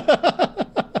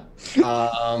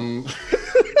 I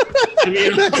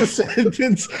mean, that's a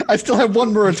sentence. I still have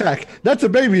one more attack. That's a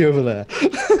baby over there.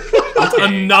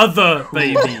 Another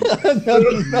baby.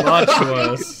 Much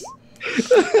worse.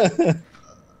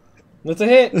 That's a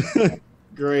hit.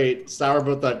 Great. Sour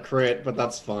about that crit, but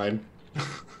that's fine.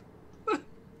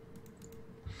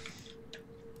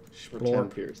 For 10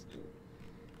 piercing.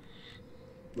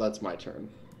 That's my turn.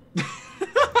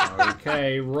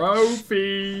 Okay,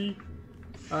 Rofi.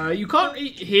 You can't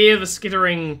hear the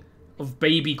skittering of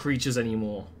baby creatures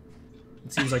anymore.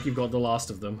 It seems like you've got the last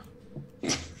of them.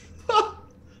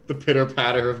 The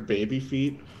pitter-patter of baby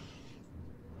feet.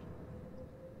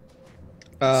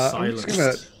 I'm just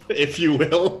gonna, if you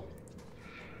will.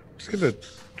 just gonna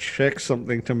check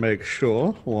something to make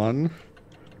sure. 1,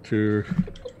 2,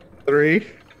 3.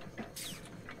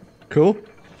 Cool.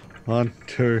 1,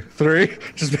 2, 3.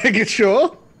 Just making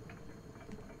sure.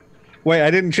 Wait, I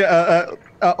didn't check.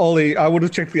 Ollie, I would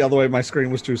have checked the other way. My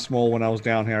screen was too small when I was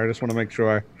down here. I just want to make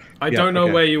sure. I don't know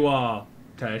where you are,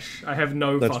 Tesh. I have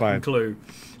no That's fucking fine. clue.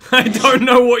 I don't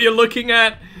know what you're looking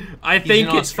at. I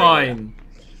think it's fine.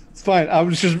 It's fine. I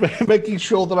was just making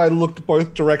sure that I looked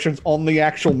both directions on the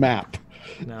actual map.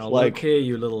 Now look here,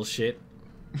 you little shit.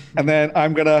 And then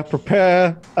I'm gonna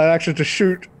prepare an action to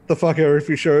shoot the fucker if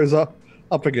he shows up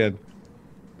again.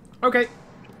 Okay.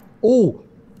 Oh,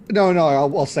 no,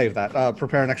 I'll save that.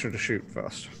 Prepare an action to shoot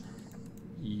first.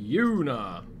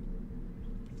 Yuna.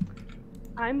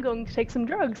 I'm going to take some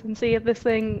drugs and see if this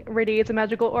thing radiates a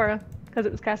magical aura, because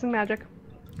it was casting magic.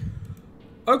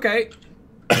 Okay.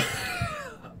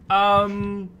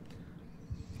 No.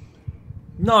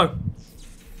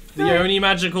 The only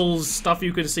magical stuff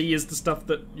you can see is the stuff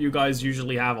that you guys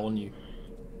usually have on you.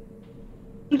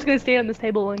 I'm just going to stay on this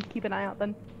table and keep an eye out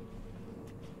then.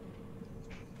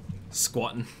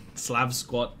 Squatting. Slav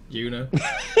squat, Yuna.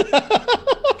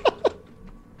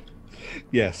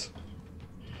 Yes.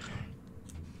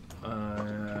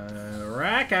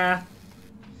 Raka.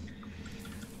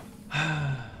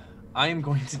 I am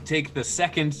going to take the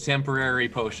second temporary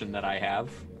potion that I have.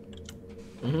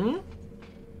 Mm-hmm.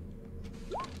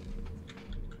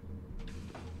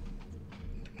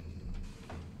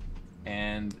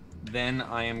 And then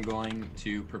I am going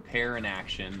to prepare an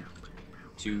action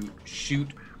to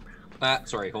shoot.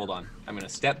 Sorry, hold on. I'm going to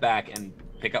step back and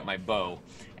pick up my bow,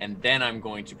 and then I'm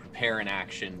going to prepare an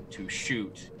action to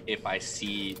shoot if I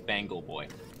see Bangle Boy.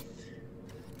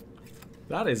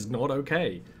 That is not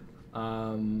okay.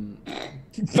 Bangle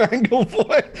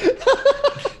Boy.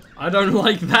 I don't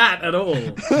like that at all.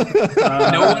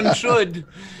 No one should.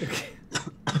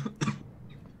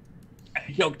 I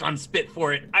yoked on spit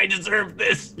for it. I deserve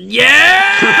this.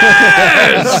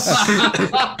 Yes!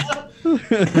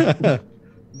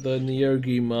 The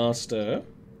Nyogi Master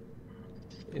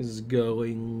is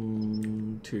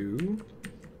going to...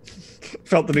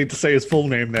 Felt the need to say his full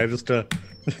name there just to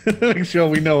make sure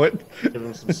we know it. Give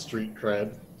him some street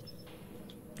cred.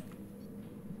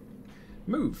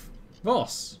 Move.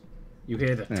 Voss. You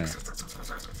hear the... Yeah.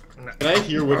 Can I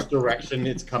hear which direction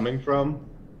it's coming from?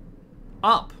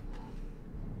 Up.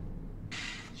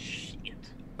 Shit.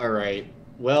 Alright.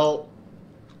 Well,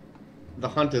 the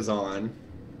hunt is on.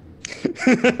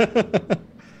 The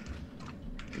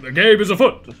game is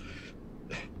afoot.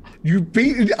 You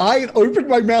beat. I opened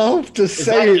my mouth to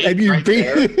say it, and you right beat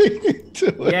there? it to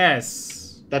it.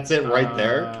 Yes. That's it right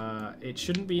there? It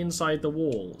shouldn't be inside the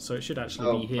wall, so it should actually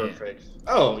Oh, be here. perfect.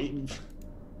 Oh,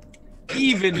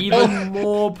 Even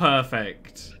more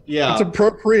perfect. yeah. It's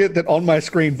appropriate that on my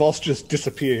screen, Voss just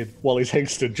disappeared while he's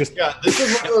hasted. Just Yeah, this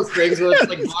is one of those things where it's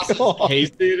like Voss is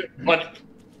hasted, but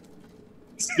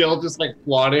still just like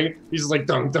plotting. He's just like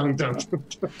dunk, dunk, dunk.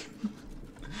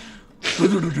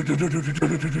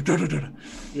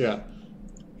 Yeah.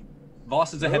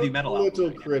 Voss is a heavy metal Little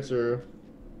album. critter.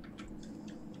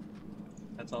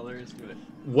 That's all there is to it.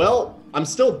 Well, I'm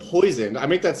still poisoned. I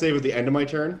make that save at the end of my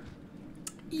turn.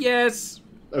 Yes.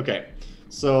 Okay,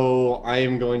 so I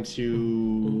am going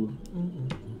to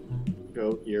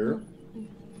go here,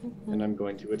 and I'm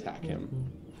going to attack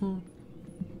him.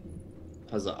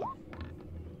 Huzzah.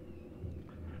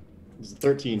 It's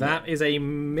 13. That is a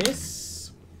miss.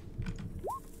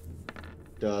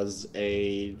 Does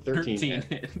a 13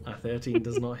 hit, A 13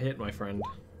 does not hit, my friend.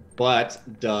 but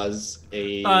does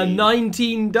a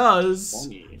 19 does.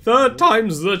 20. Third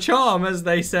time's the charm, as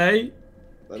they say.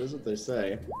 That is what they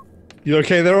say. You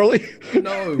okay there, Oli?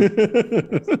 No. 10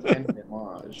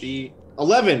 damage. The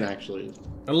 11, actually.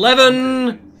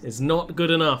 11 is not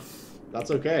good enough.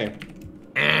 That's okay.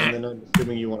 And then I'm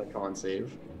assuming you want a con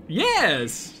save.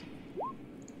 Yes.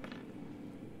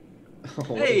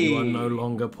 Oh, Hey! You are no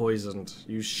longer poisoned.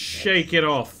 You shake it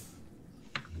off.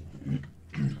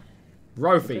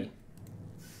 Rofi.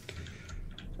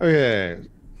 Okay.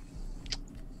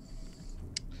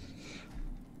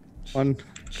 1,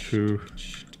 2,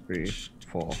 3,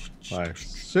 4, 5,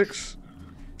 6.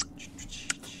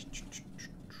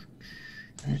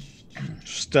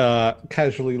 Just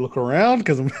casually look around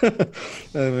because I'm.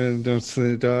 Don't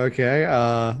see. Okay.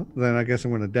 Then I guess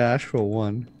I'm gonna dash for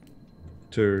 1,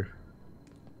 2.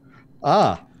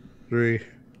 3,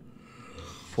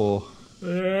 4,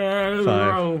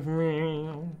 5,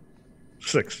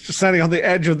 6. Just standing on the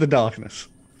edge of the darkness.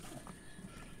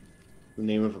 The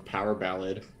name of a power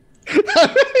ballad.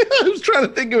 I was trying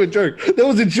to think of a joke. There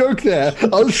was a joke there.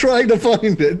 I was trying to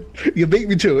find it. You beat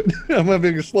me to it. I'm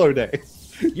having a slow day.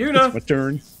 Yuna. It's my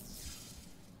turn.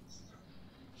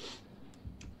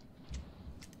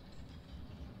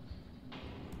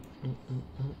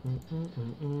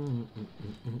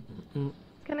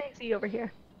 Can I see over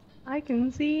here? I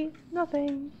can see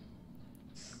nothing.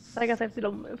 So I guess I have to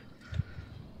double move.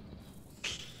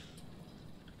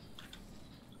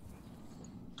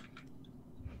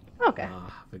 Okay.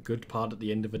 The good part at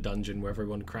the end of a dungeon where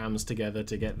everyone crams together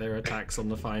to get their attacks on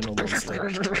the final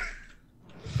monster.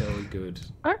 Very good.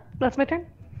 Alright, that's my turn.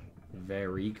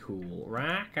 Very cool.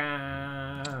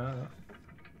 Raka.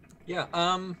 Yeah,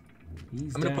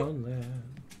 He's I'm gonna down there.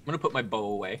 I'm gonna put my bow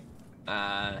away.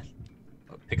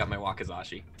 Pick up my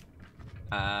wakizashi.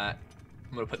 I'm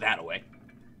gonna put that away.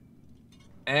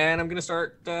 And I'm gonna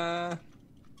start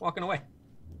walking away.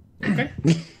 Okay.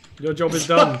 Your job is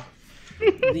done.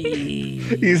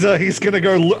 He's gonna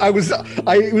go. I was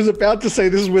about to say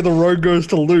this is where the rogue goes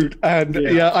to loot, and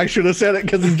yeah, I should have said it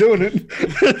because I'm doing it.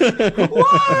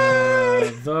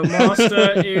 The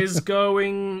master is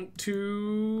going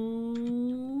to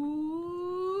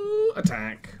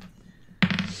attack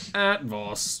at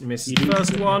Voss. Misses the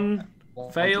first one,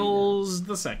 fails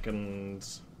the second.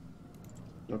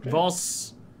 Okay.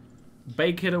 Voss,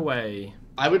 bake it away.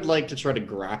 I would like to try to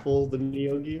grapple the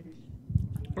Neogi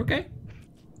Okay.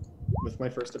 with my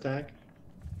first attack.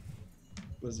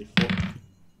 What is he,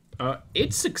 4?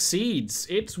 It succeeds.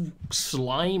 It's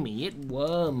slimy. It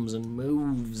worms and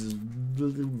moves.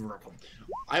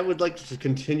 I would like to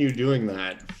continue doing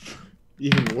that.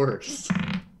 Even worse.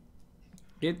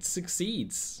 It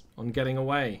succeeds on getting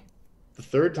away. The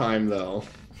third time, though.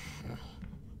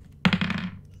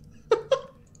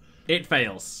 It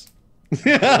fails.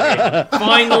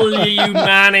 Finally, you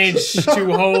manage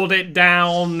to hold it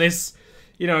down. This,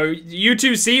 you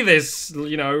two see this,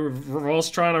 Ross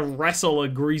trying to wrestle a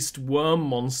greased worm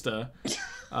monster.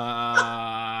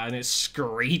 And it's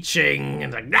screeching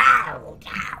and like, no,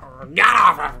 get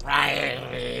off of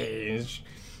me.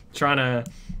 Trying to.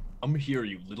 I'm here,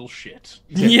 you little shit.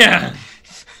 Yeah.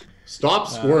 Stop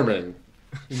squirming.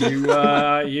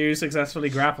 You successfully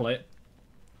grapple it.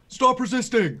 Stop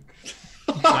resisting!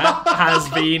 That has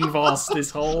been Voss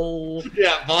this whole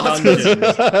Voss dungeon.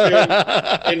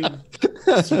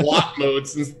 in SWAT mode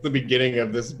since the beginning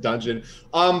of this dungeon.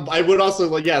 I would also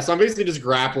so I'm basically just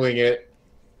grappling it,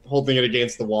 holding it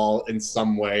against the wall in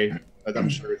some way. Like I'm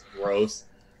sure it's gross.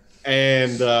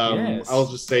 And Yes. I'll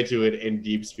just say to it in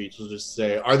deep speech, I'll just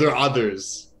say, "Are there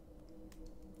others?"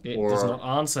 It does not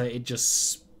answer, it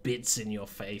just spits in your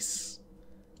face.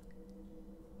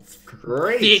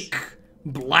 Great. Thick,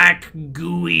 black,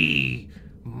 gooey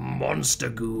monster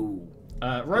goo.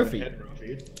 Rofi.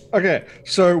 Okay,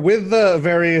 so with the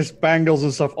various bangles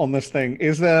and stuff on this thing,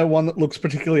 is there one that looks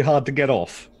particularly hard to get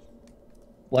off?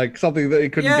 Like something that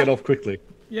it couldn't get off quickly?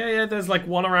 Yeah, there's like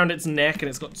one around its neck and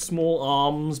it's got small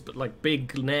arms, but like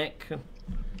big neck.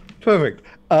 Perfect.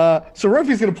 So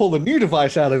Rofi's going to pull the new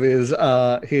device out of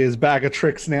his bag of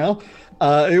tricks now.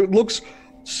 It looks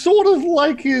sort of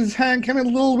like his hand cannon, a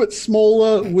little bit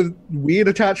smaller with weird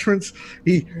attachments.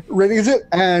 He readies it,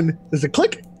 and there's a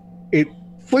click. It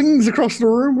flings across the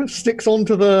room, sticks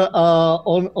onto the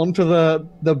onto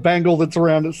the bangle that's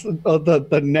around its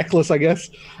the necklace, I guess,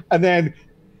 and then.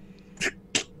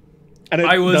 And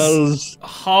I was does...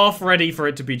 half ready for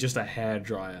it to be just a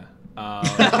hairdryer.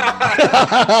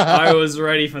 I was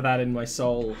ready for that in my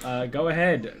soul. Go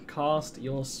ahead, cast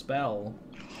your spell.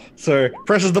 So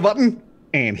presses the button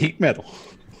and heat metal.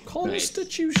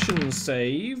 Constitution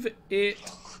save. It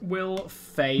will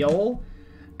fail,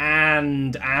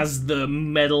 And as the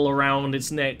metal around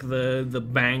its neck, the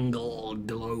bangle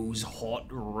glows hot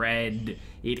red.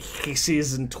 It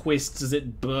hisses and twists as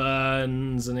it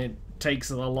burns, and it takes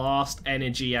the last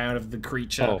energy out of the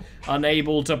creature.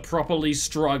 Unable to properly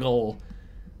struggle,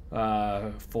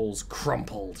 falls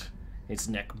crumpled. Its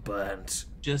neck burnt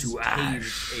Just to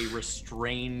ash. a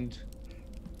restrained,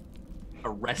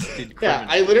 arrested Yeah, criminal.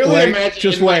 I literally Wait, imagine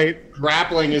just like, wait.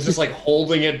 grappling is just like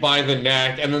holding it by the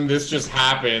neck, and then this just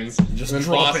happens. Just and then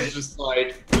drop Boss it. is just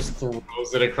like just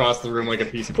throws it across the room like a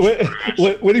piece of When, trash.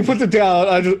 when he puts it down,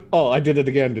 I did it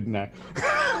again, didn't I?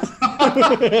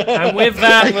 And with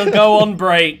that, we'll go on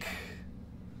break.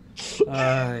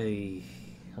 I'm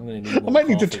gonna need more I might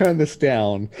need to coffee. turn this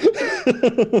down.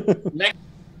 Next